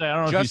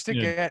 just to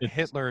get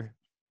Hitler.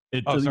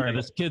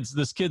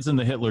 This kid's in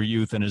the Hitler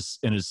Youth, and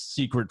his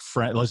secret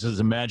friend,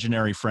 his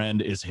imaginary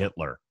friend, is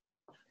Hitler.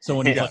 So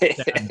when he like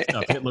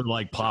stuff, Hitler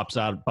like pops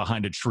out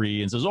behind a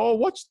tree and says, "Oh,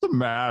 what's the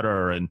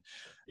matter?" And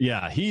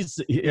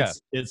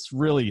it's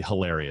really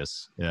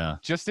hilarious. Yeah.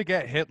 Just to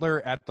get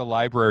Hitler at the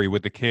library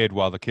with the kid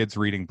while the kid's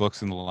reading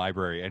books in the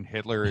library, and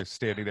Hitler is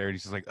standing there, and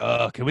he's just like,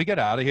 can we get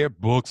out of here?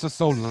 Books are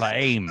so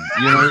lame.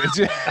 You know,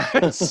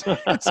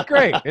 it's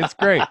great. It's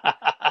great.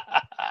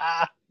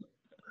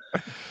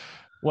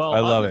 Well, I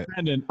love it.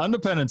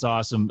 Undependent's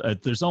awesome. I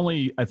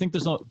think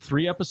there's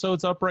 3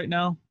 episodes up right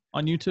now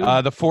on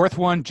YouTube. The 4th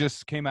one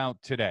just came out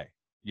today.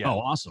 Yeah. Oh,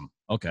 awesome.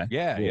 Okay.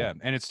 Yeah, cool. Yeah.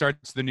 And it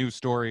starts the new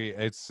story.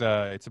 It's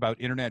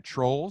about internet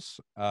trolls.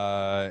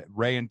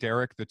 Ray and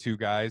Derek, the 2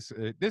 guys.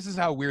 This is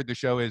how weird the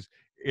show is.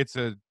 It's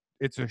a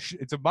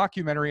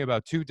mockumentary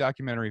about 2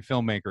 documentary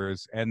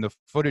filmmakers, and the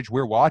footage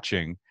we're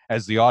watching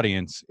as the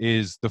audience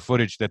is the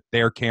footage that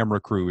their camera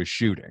crew is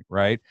shooting,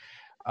 right?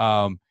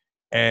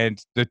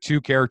 And the 2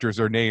 characters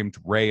are named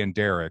Ray and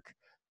Derek.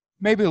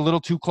 Maybe a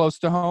little too close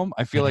to home.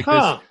 I feel like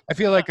I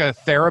feel like a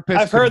therapist.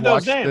 I've heard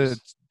those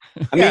names.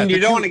 I mean, you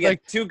don't want to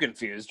get too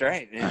confused,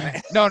 right?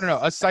 No.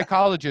 A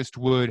psychologist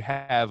would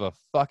have a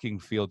fucking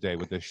field day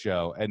with this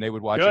show, and they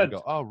would watch it and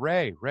go, "Oh,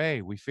 Ray,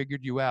 we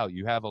figured you out.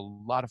 You have a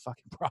lot of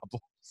fucking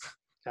problems."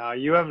 No,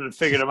 you haven't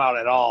figured them out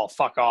at all.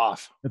 Fuck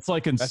off. It's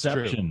like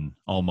Inception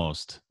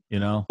almost, you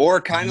know?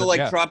 Or kind of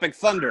like Tropic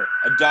Thunder,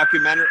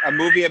 a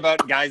movie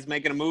about guys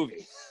making a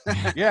movie.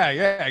 Yeah,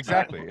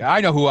 exactly.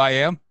 I know who I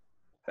am.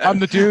 I'm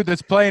the dude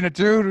that's playing a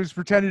dude who's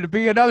pretending to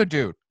be another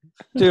dude.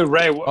 Dude,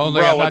 Ray. I'm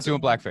not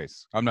doing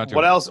blackface. I'm not doing.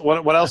 What else?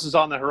 What else is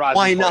on the horizon?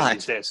 Why for not? You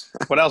these days?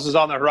 What else is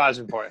on the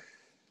horizon for you?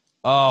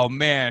 Oh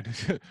man,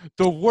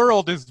 the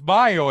world is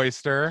my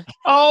oyster.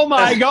 Oh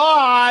my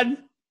God!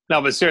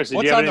 No, but seriously,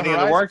 do you have anything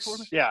in the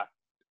works? Yeah.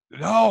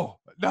 No,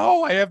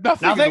 I have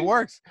nothing in the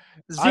works.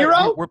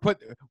 Zero.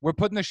 We're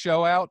putting the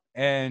show out,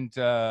 and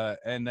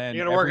then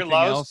you're gonna work at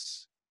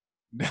Lowe's.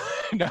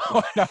 no.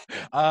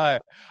 I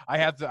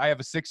have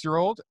a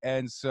 6-year-old,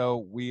 and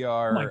so we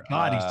are, Oh my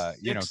God, he's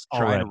 6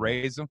 trying already. to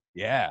raise him.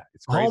 Yeah,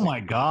 it's crazy. Oh my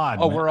God.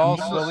 Oh, man. we're all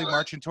slowly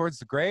marching towards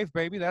the grave,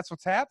 baby. That's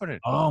what's happening.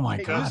 Oh my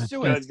Get God. used It's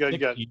to been it.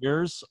 Good, 6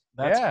 years.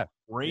 That's Yeah.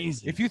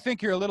 crazy. If you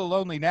think you're a little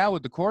lonely now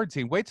with the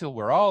quarantine, wait till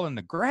we're all in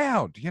the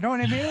ground. You know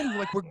what I mean?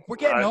 Like we're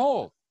getting Right.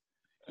 old.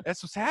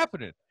 That's what's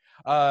happening.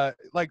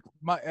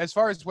 As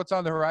far as what's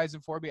on the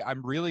horizon for me,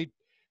 I'm really,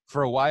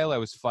 for a while I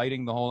was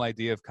fighting the whole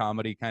idea of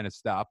comedy kind of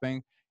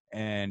stopping,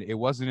 and it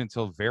wasn't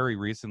until very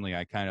recently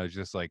I kind of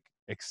just like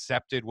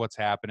accepted what's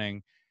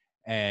happening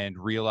and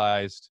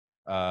realized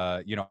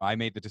I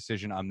made the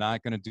decision I'm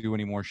not going to do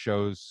any more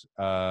shows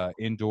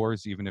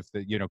indoors, even if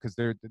because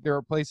there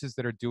are places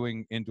that are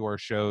doing indoor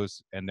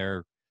shows and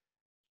they're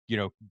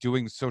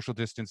doing social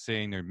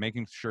distancing, they're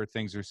making sure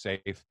things are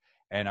safe,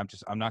 and I'm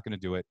not going to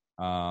do it.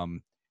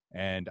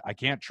 And I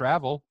can't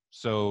travel,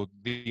 so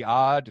the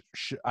odd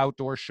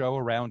outdoor show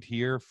around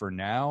here for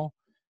now,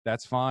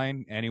 that's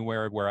fine.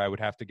 Anywhere where I would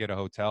have to get a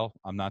hotel,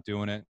 I'm not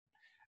doing it.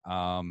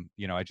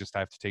 I just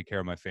have to take care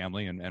of my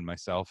family and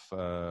myself.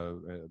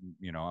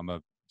 I'm a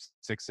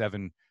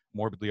 6'7"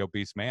 morbidly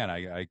obese man.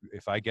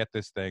 If I get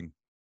this thing,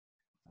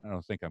 I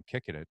don't think I'm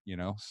kicking it,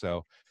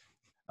 so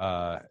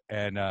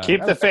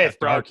keep the faith,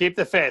 bro. Keep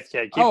the faith,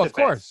 kid. Keep the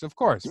faith. Of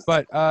course.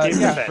 But Keep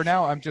the faith. for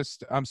now I'm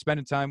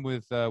spending time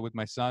with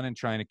my son and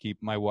trying to keep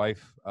my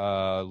wife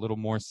a little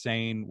more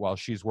sane while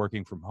she's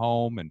working from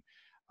home, and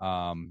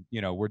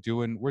we're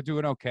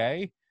doing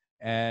okay.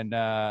 And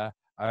I'm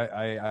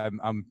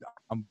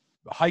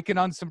hiking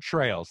on some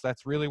trails.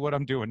 That's really what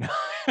I'm doing.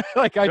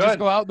 Like I just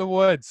go out in the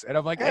woods and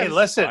I'm like, hey,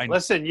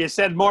 listen, you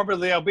said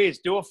morbidly obese.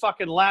 Do a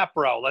fucking lap,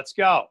 bro. Let's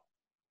go.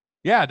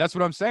 Yeah, that's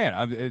what I'm saying.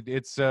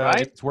 It's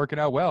working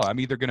out well. I'm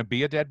either going to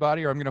be a dead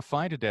body or I'm going to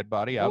find a dead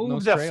body out in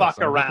those trails. Move the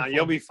fuck around.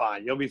 You'll be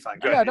fine. You'll be fine.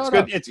 Good. Yeah,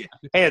 Good.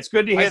 It's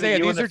good to hear Isaiah,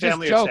 that you and the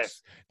family are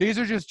safe. These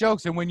are just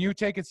jokes. And when you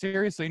take it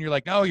seriously and you're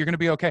like, no, you're going to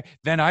be okay,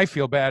 then I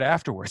feel bad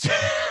afterwards.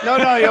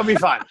 No, you'll be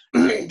fine.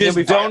 Just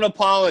don't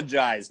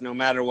apologize no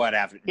matter what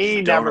happens.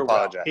 He never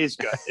apologize. He's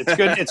good. It's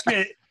good. It's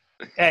good.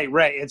 Hey,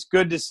 Ray, it's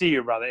good to see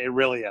you, brother. It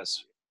really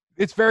is.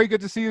 It's very good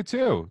to see you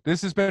too.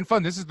 This has been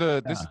fun. This is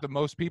the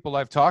most people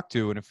I've talked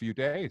to in a few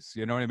days.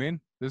 You know what I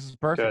mean? This is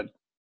perfect. Good.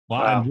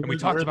 Wow. And we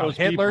talked about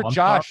Hitler,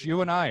 Josh,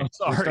 you and I.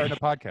 We're starting a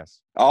podcast.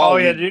 Oh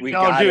yeah, dude.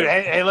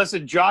 Hey,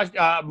 listen, Josh.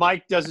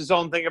 Mike does his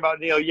own thing about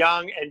Neil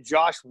Young, and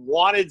Josh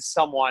wanted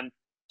someone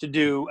to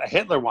do a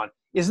Hitler one.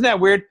 Isn't that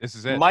weird? This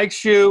is it. Mike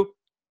Shue,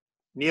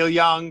 Neil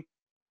Young,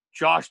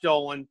 Josh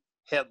Dolan,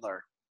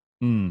 Hitler.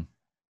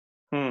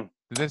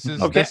 This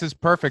is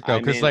perfect though,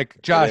 because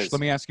Josh, let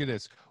me ask you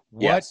this: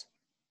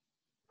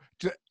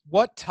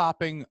 what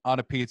topping on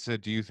a pizza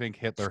do you think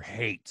Hitler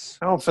hates?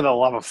 Oh, for the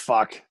love of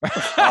fuck!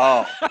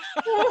 Oh,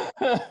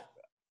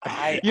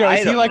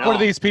 is he like one of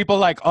these people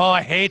like, oh,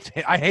 I hate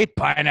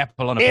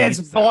pineapple on a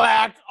pizza? It's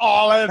black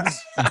olives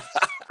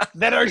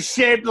that are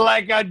shaped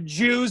like a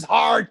Jew's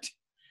heart.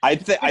 I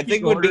think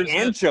it would be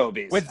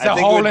anchovies with the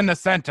hole in the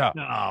center.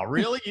 No,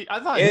 really? I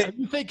thought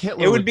you think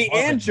Hitler. It would be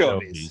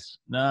anchovies.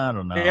 No, I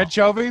don't know.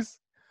 Anchovies?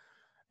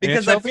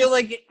 Because I feel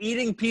like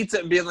eating pizza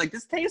and being like,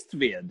 this tastes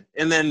weird.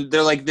 And then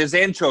they're like, there's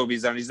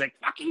anchovies on it. He's like,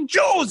 fucking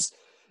Jews.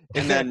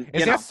 And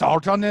is there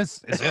salt on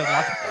this? Is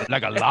there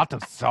like a lot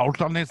of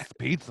salt on this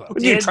pizza? Are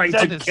you trying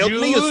to kill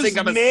me? You think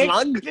I'm a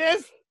slug?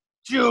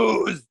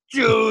 Jews.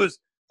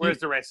 Where's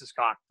the racist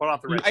cock? Put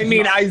off the racist I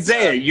mean, cock.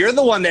 Isaiah, you're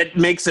the one that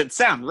makes it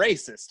sound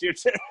racist. You're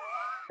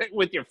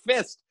with your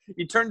fist.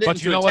 You turned it but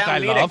into you know a what town I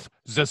meeting. love?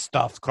 The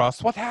stuffed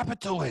crust. What happened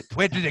to it?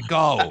 Where did it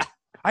go?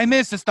 I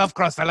miss the stuffed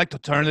crust. I like to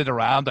turn it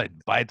around. I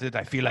bite it.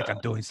 I feel like I'm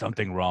doing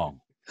something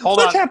wrong.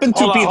 What happened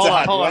to Pizza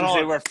Hut once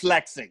they were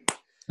flexing?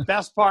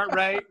 Best part,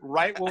 Ray,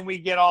 right when we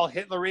get all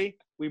Hitlery,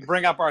 we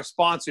bring up our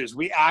sponsors.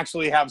 We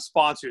actually have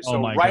sponsors.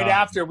 So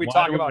after we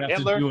talk about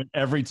Hitler,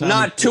 every time.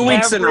 Not 2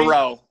 weeks in a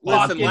row.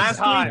 Listen, last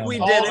time.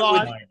 week we did it with.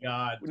 Oh my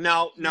God.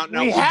 No.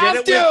 We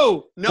have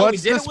to.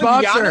 What's the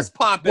sponsor?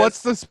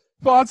 What's the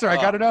sponsor? I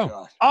got to know.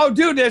 God. Oh,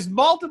 dude, there's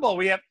multiple.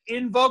 We have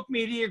Invoke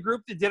Media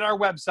Group that did our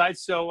website.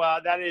 So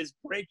that is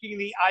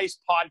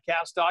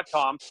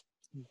breakingtheicepodcast.com.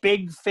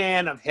 Big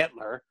fan of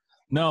Hitler.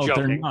 No,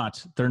 Joking. they're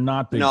not. They're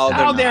not big. No,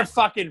 fans. They're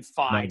fucking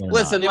fine. No, they're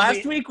Listen, not.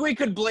 last week we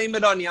could blame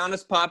it on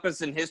Giannis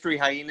Pappas and History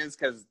Hyenas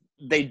because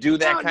they do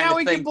that kind now of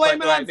we thing. can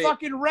blame it on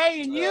fucking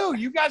Ray and you.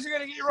 You guys are going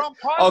to get your own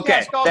podcast.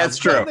 Okay, called that's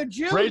Defend true. The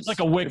Jews. Ray's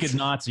like a wicked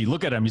Nazi.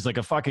 Look at him. He's like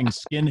a fucking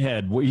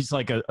skinhead.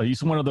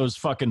 He's one of those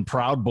fucking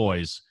Proud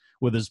Boys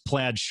with his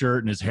plaid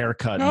shirt and his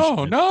haircut.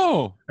 No.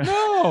 No.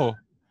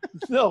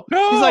 He's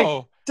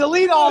like,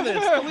 delete all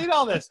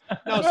this.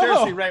 No,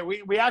 seriously, Ray.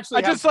 We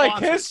actually have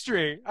sponsors.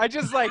 history. I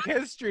just like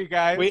history,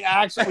 guys. We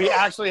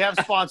actually have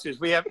sponsors.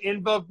 We have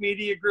Invoke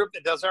Media Group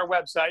that does our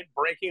website,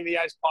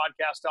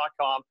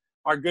 breakingtheicepodcast.com.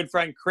 Our good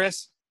friend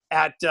Chris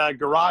at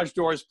Garage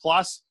Doors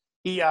Plus.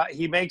 He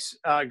makes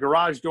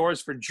garage doors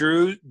for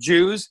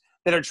Jews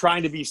that are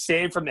trying to be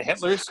saved from the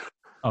Hitlers.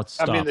 Oh,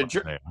 stop. I mean, the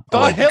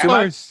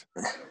Hitlers.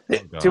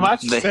 Too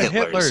much? The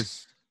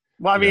Hitlers.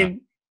 Well, I mean, and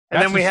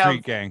That's then we a have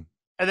street gang.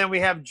 And then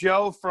we have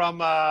Joe from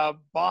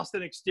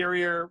Boston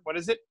Exterior. What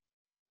is it?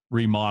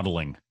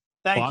 Remodeling.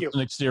 Thank Boston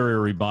you.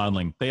 Exterior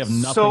Remodeling. They have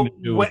nothing to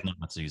do with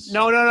Nazis.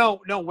 No.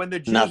 When the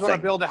Jews want to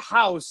Nothing. build a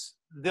house,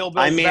 they'll build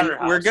I a mean, better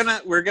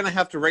house. we're gonna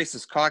have to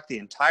racist cock the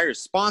entire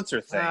sponsor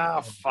thing.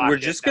 Oh, fuck We're it,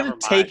 just gonna never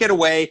take mind. it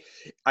away.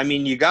 I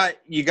mean, you got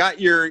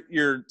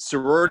your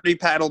sorority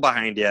paddle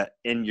behind you,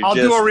 and you're I'll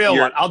just do a real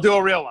you're- one. I'll do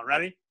a real one.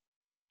 Ready?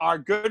 Our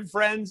good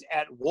friends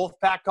at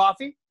Wolfpack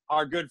Coffee,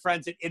 our good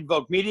friends at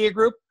Invoke Media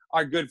Group,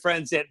 our good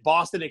friends at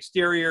Boston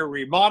Exterior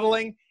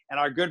Remodeling, and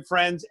our good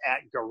friends at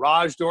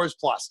Garage Doors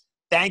Plus.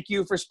 Thank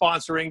you for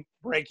sponsoring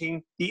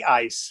Breaking the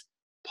Ice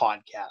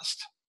podcast.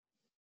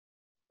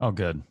 Oh,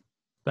 good.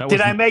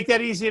 Did I make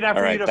that easy enough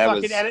All for right, you to that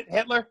fucking was- edit,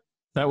 Hitler?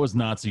 That was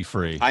Nazi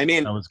free. I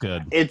mean, that was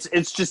good.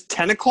 it's just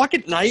 10 o'clock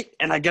at night,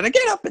 and I gotta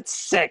get up at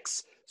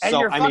 6. And so,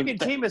 your I fucking mean,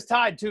 team is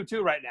tied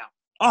 2-2 right now.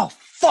 oh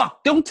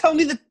fuck! Don't tell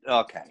me that.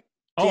 Okay,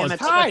 Oh, damn it's it.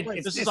 tied.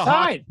 This It's is a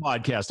hockey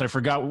tied.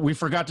 podcast. We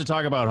forgot to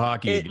talk about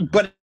hockey. again.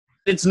 But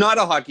it's not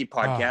a hockey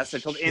podcast. I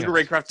told shit. Andrew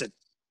Raycroft to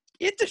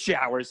hit the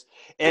showers.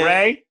 And,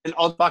 Ray, and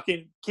I'll,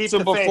 fucking keep so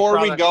the faith, before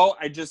we brother. go,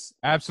 I just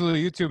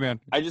Absolutely, you too, man.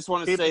 want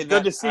to Keep- say good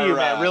that to see you,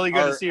 man. Really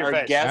good to see your our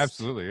face. Guest,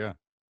 Absolutely, yeah.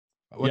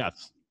 What-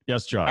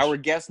 Yes, Josh. Our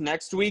guest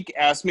next week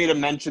asked me to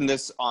mention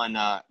this on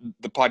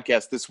the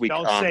podcast this week.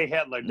 Don't say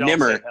Hitler. Don't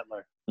Nimmer. say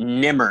Hitler.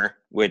 Nimmer,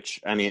 which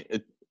I mean,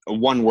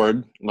 one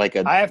word like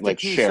a I have to like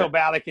pee share. so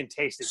bad I can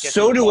taste it. Get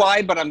So to the do point.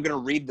 I, but I'm gonna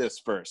read this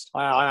first.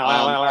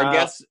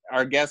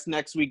 Our guest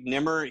next week,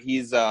 Nimmer.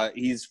 He's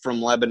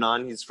from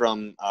Lebanon. He's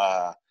from.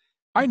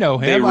 I know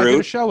him. I did a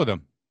Beirut. show with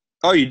him.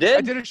 Oh, you did?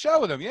 I did a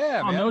show with him.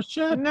 Yeah, Oh, man. no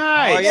shit.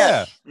 Nice. Oh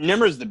yeah,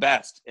 Nimmer's the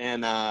best.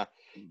 And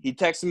he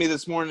texted me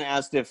this morning, and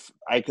asked if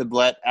I could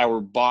let our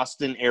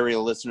Boston area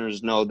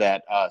listeners know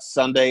that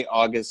Sunday,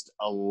 August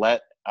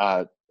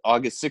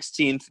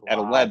 16th at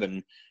Wow.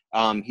 11,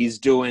 he's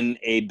doing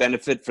a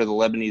benefit for the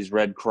Lebanese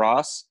Red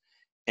Cross.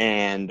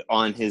 And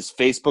on his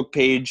Facebook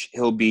page,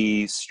 he'll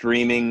be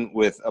streaming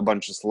with a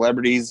bunch of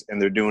celebrities,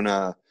 and they're doing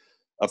a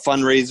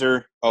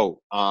fundraiser.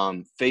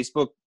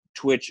 Facebook,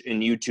 Twitch,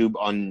 and YouTube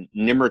on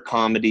Nimmer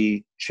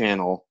Comedy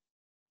channel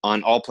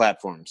on all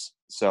platforms.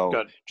 So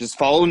Good. just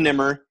follow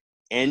Nimmer,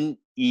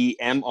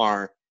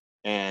 Nemr,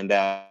 and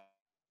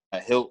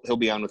he'll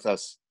be on with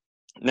us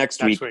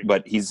next week.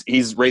 But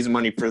he's raising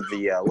money for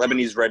the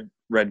Lebanese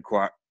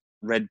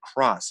Red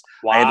Cross.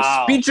 Wow. I have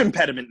a speech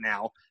impediment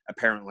now,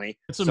 apparently.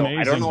 It's so amazing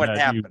I don't know what that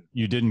happened.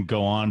 You didn't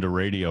go on to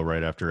radio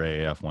right after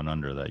AAF went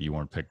under, that you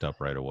weren't picked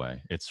up right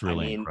away. It's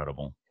really mean,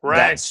 incredible. Right.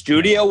 That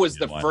studio was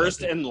Yeah, the why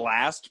first not? and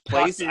last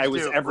place Talk I these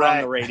was two, ever on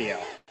right. the radio.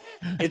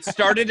 It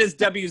started as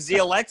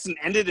WZLX and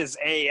ended as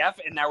AAF,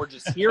 and now we're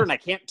just here, and I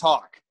can't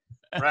talk.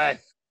 Right.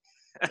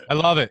 I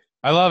love it.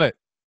 I love it.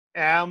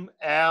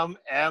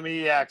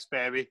 MEX,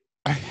 baby.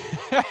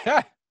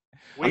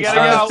 We I'm gotta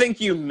starting go. to think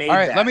you made All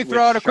right, that let me with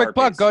throw out a quick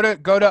plug.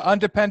 Sharpies. Go to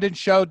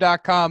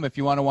undependentshow.com if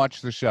you want to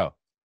watch the show.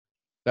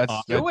 That's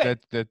Do it.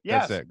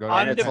 Yes, that's it. Go to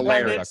Undependence.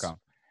 undependentshow.com.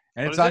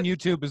 And What it's is on it?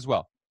 YouTube as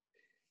well.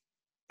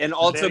 And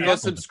also There you go go.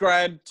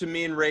 subscribe to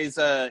me and Ray's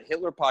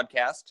Hitler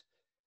podcast.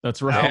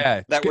 That's right.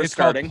 Yeah, that we're it's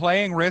called starting.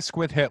 Playing Risk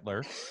with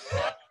Hitler.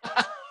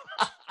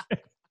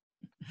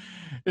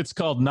 It's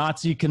called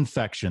Nazi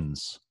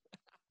Confections.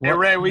 Hey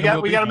Ray, we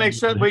got to make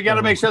sure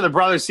the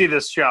brothers see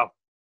this show.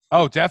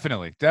 Oh,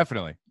 definitely.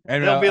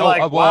 And They'll be like,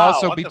 we'll "Wow,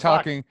 also what be the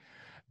fuck?" talking.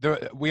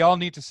 We all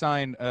need to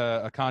sign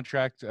a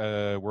contract.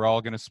 We're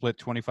all going to split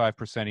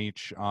 25%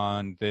 each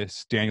on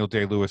this Daniel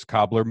Day-Lewis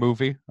Cobbler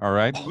movie. All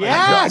right.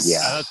 Yes. Yeah.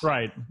 That's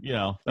right. That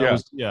Yeah.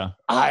 was, yeah.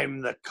 I'm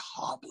the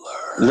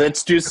cobbler.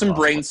 Let's do some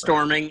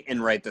brainstorming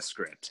and write the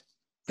script.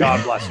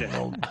 God bless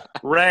you.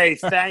 Ray,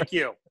 thank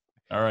you.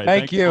 All right.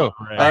 Thank you.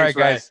 Ray. All right,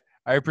 Ray. guys.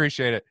 I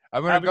appreciate it.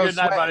 I'm going Have to a go good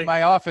night, sweat buddy. in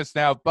my office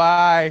now.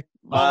 Bye.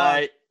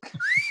 Bye.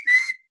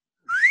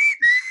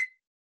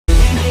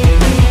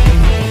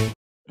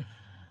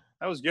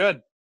 That was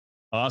good.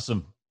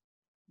 Awesome.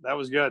 That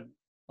was good.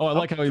 Oh, I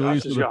like how he Josh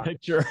leaves is with a gone.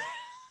 picture.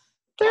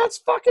 That's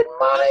fucking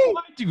How money. do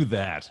I do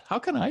that? How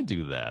can I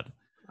do that?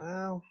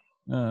 Wow.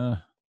 Uh,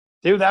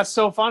 Dude, that's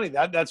so funny.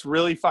 That's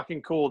really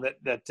fucking cool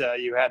that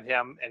you had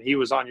him and he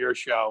was on your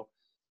show,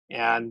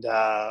 and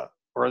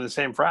we're in the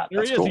same frat. there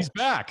That's he is. cool. He's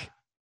back.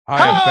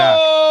 Hi, I'm back.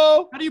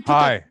 Oh! How do you put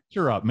Hi. that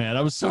picture up, man?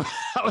 I was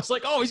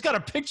like, oh, he's got a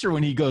picture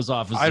when he goes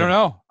off. I don't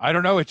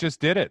know. It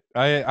just did it.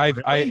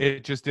 Really?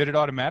 It just did it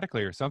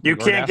automatically or something. You Or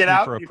it can't asked get me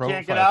out. for a You can't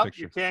get profile out.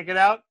 picture. You can't get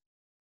out.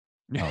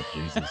 Oh,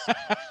 Jesus.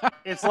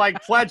 It's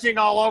like pledging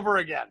all over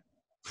again.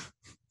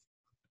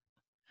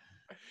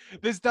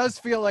 This does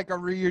feel like a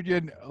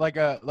reunion, like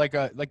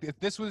if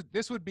this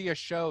would be a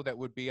show that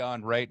would be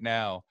on right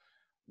now,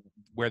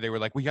 where they were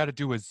like, we got to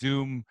do a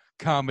Zoom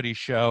comedy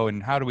show,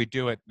 and how do we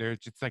do it? There's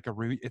just like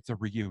it's a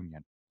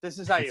reunion. This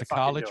is how you It's a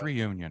fucking college do it.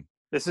 reunion.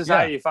 This is Yeah.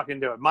 how you fucking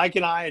do it. Mike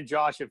and I and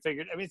Josh have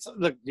figured. I mean,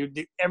 look,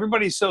 dude,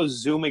 everybody's so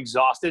Zoom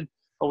exhausted,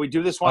 but we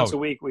do this once Oh, a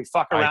week. We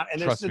fuck around,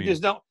 and trust me.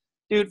 there's no,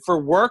 dude. For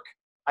work,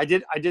 I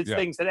did Yeah.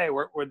 things today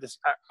where this.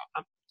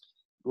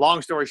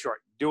 Long story short,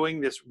 doing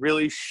this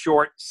really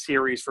short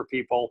series for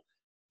people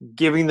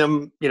giving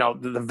them,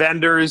 the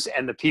vendors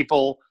and the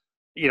people,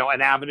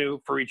 an avenue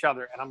for each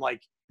other. And I'm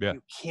like,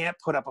 you can't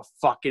put up a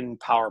fucking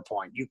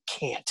PowerPoint. You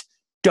can't.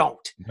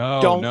 Don't.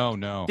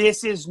 No.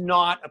 This is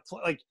not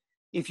like,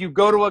 if you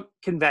go to a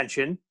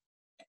convention,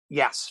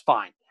 yes,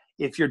 fine.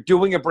 If you're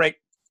doing a break,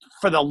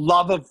 for the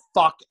love of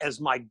fuck,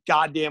 as my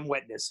goddamn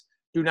witness,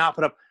 do not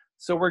put up.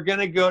 So we're going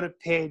to go to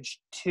page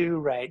 2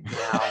 right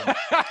now.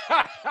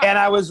 And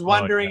I was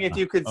wondering if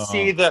you could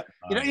see the,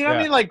 what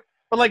I mean?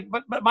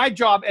 But my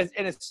job, and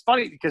it's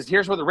funny because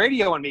here's where the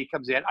radio in me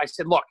comes in. I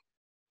said, look,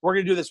 we're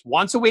going to do this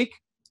once a week.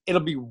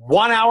 It'll be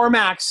 1 hour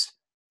max,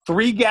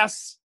 3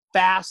 guests,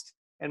 fast.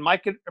 And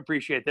Mike could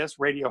appreciate this,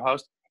 radio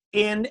host,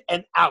 in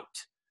and out.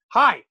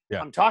 Hi,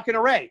 I'm talking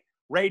to Ray.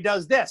 Ray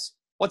does this.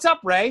 What's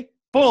up, Ray?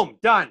 Boom,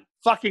 done.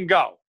 Fucking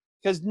go.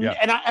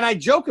 And I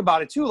joke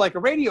about it too, like a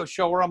radio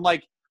show where I'm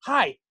like,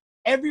 hi,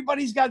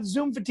 everybody's got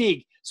Zoom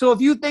fatigue. So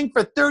if you think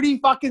for 30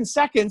 fucking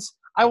seconds,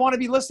 I want to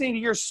be listening to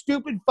your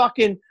stupid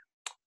fucking,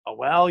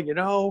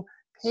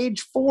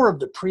 page 4 of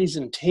the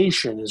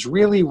presentation is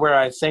really where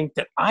I think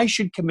that I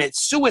should commit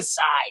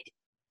suicide.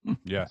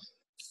 Yeah.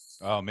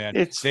 Oh man.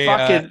 It's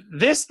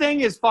this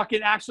thing is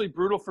fucking actually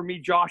brutal for me,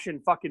 Josh,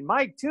 and fucking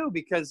Mike too,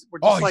 because we're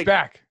just he's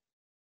back.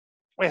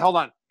 Wait, hold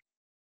on.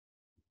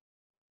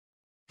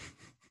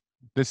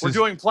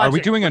 Are we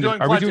doing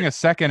a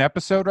second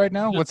episode right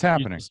now? What's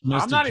happening?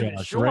 I'm not even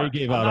sure. Ray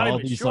gave out all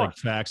these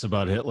facts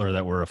about Hitler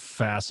that were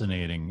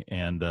fascinating,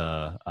 and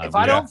if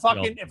I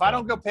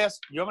don't go piss,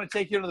 you want me to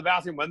take you to the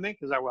bathroom with me?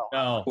 Because I will.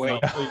 No, wait,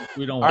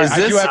 we don't. Is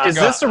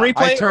this a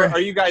replay, or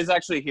are you guys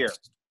actually here?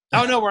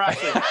 Oh no, we're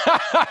actually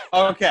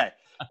okay.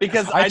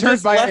 Because I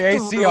turned my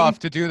AC off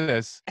to do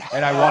this,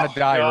 and I want to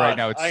die right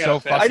now. It's so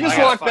fucking. I just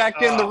walked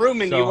back in the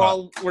room, and you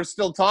all were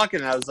still talking.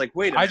 And I was like,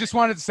 "Wait a minute." I just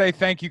wanted to say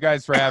thank you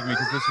guys for having me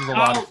because this was a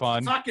lot of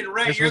fun. Fucking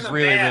Ray, this was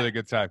really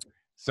good time.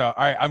 So, all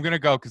right, I'm gonna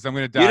go because I'm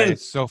gonna die.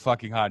 It's so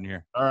fucking hot in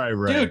here. All right,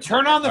 Ray. Dude,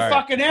 turn on the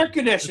fucking air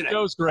conditioning. The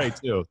show's great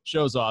too.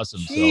 Show's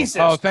awesome. Jesus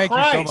Oh, thank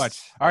Christ. you so much.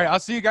 All right, I'll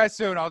see you guys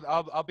soon.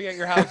 I'll be at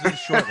your houses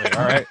shortly.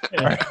 All right.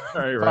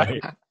 All right.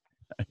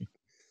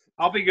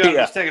 I'll be good. I'm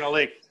just taking a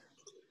leak.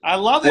 I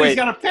love that he's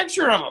got a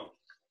picture of him.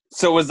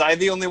 So was I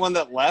the only one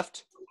that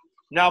left?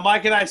 No,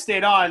 Mike and I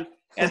stayed on,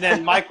 and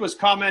then Mike was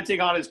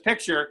commenting on his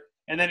picture,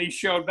 and then he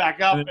showed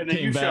back up, and then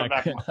you showed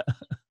back up.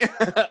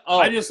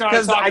 I just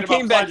started talking I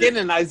came back in,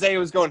 and Isaiah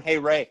was going, "Hey,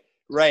 Ray,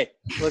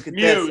 look at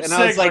this," and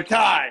I was like,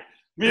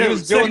 he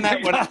was doing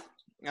that when.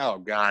 Oh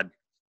God!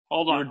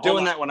 Hold on, you were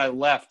doing that when I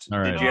left. All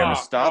right. Did you ever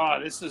stop?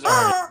 God, this is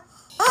already...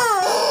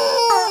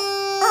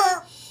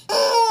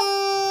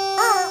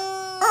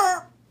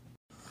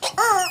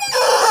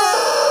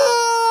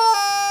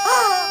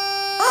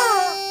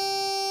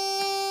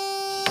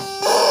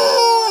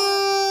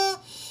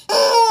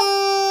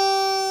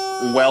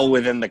 Well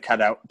within the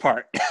cutout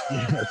part.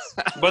 Yes.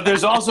 But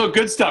there's also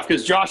good stuff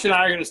because Josh and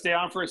I are going to stay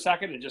on for a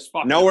second and just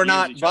fuck. No, we're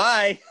not.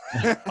 Bye.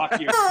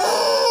 Fuck you.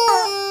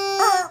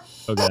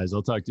 So guys,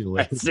 I'll talk to you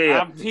later. See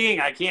ya. I'm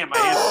peeing. I can't. My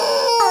hands.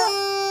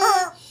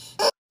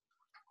 Is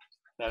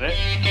that it?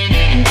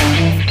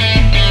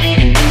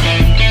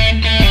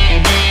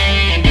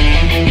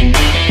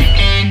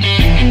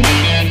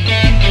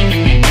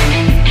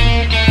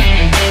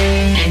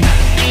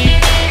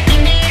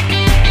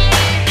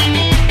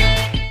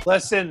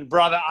 Listen,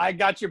 brother, I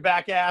got your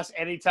back ass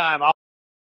anytime.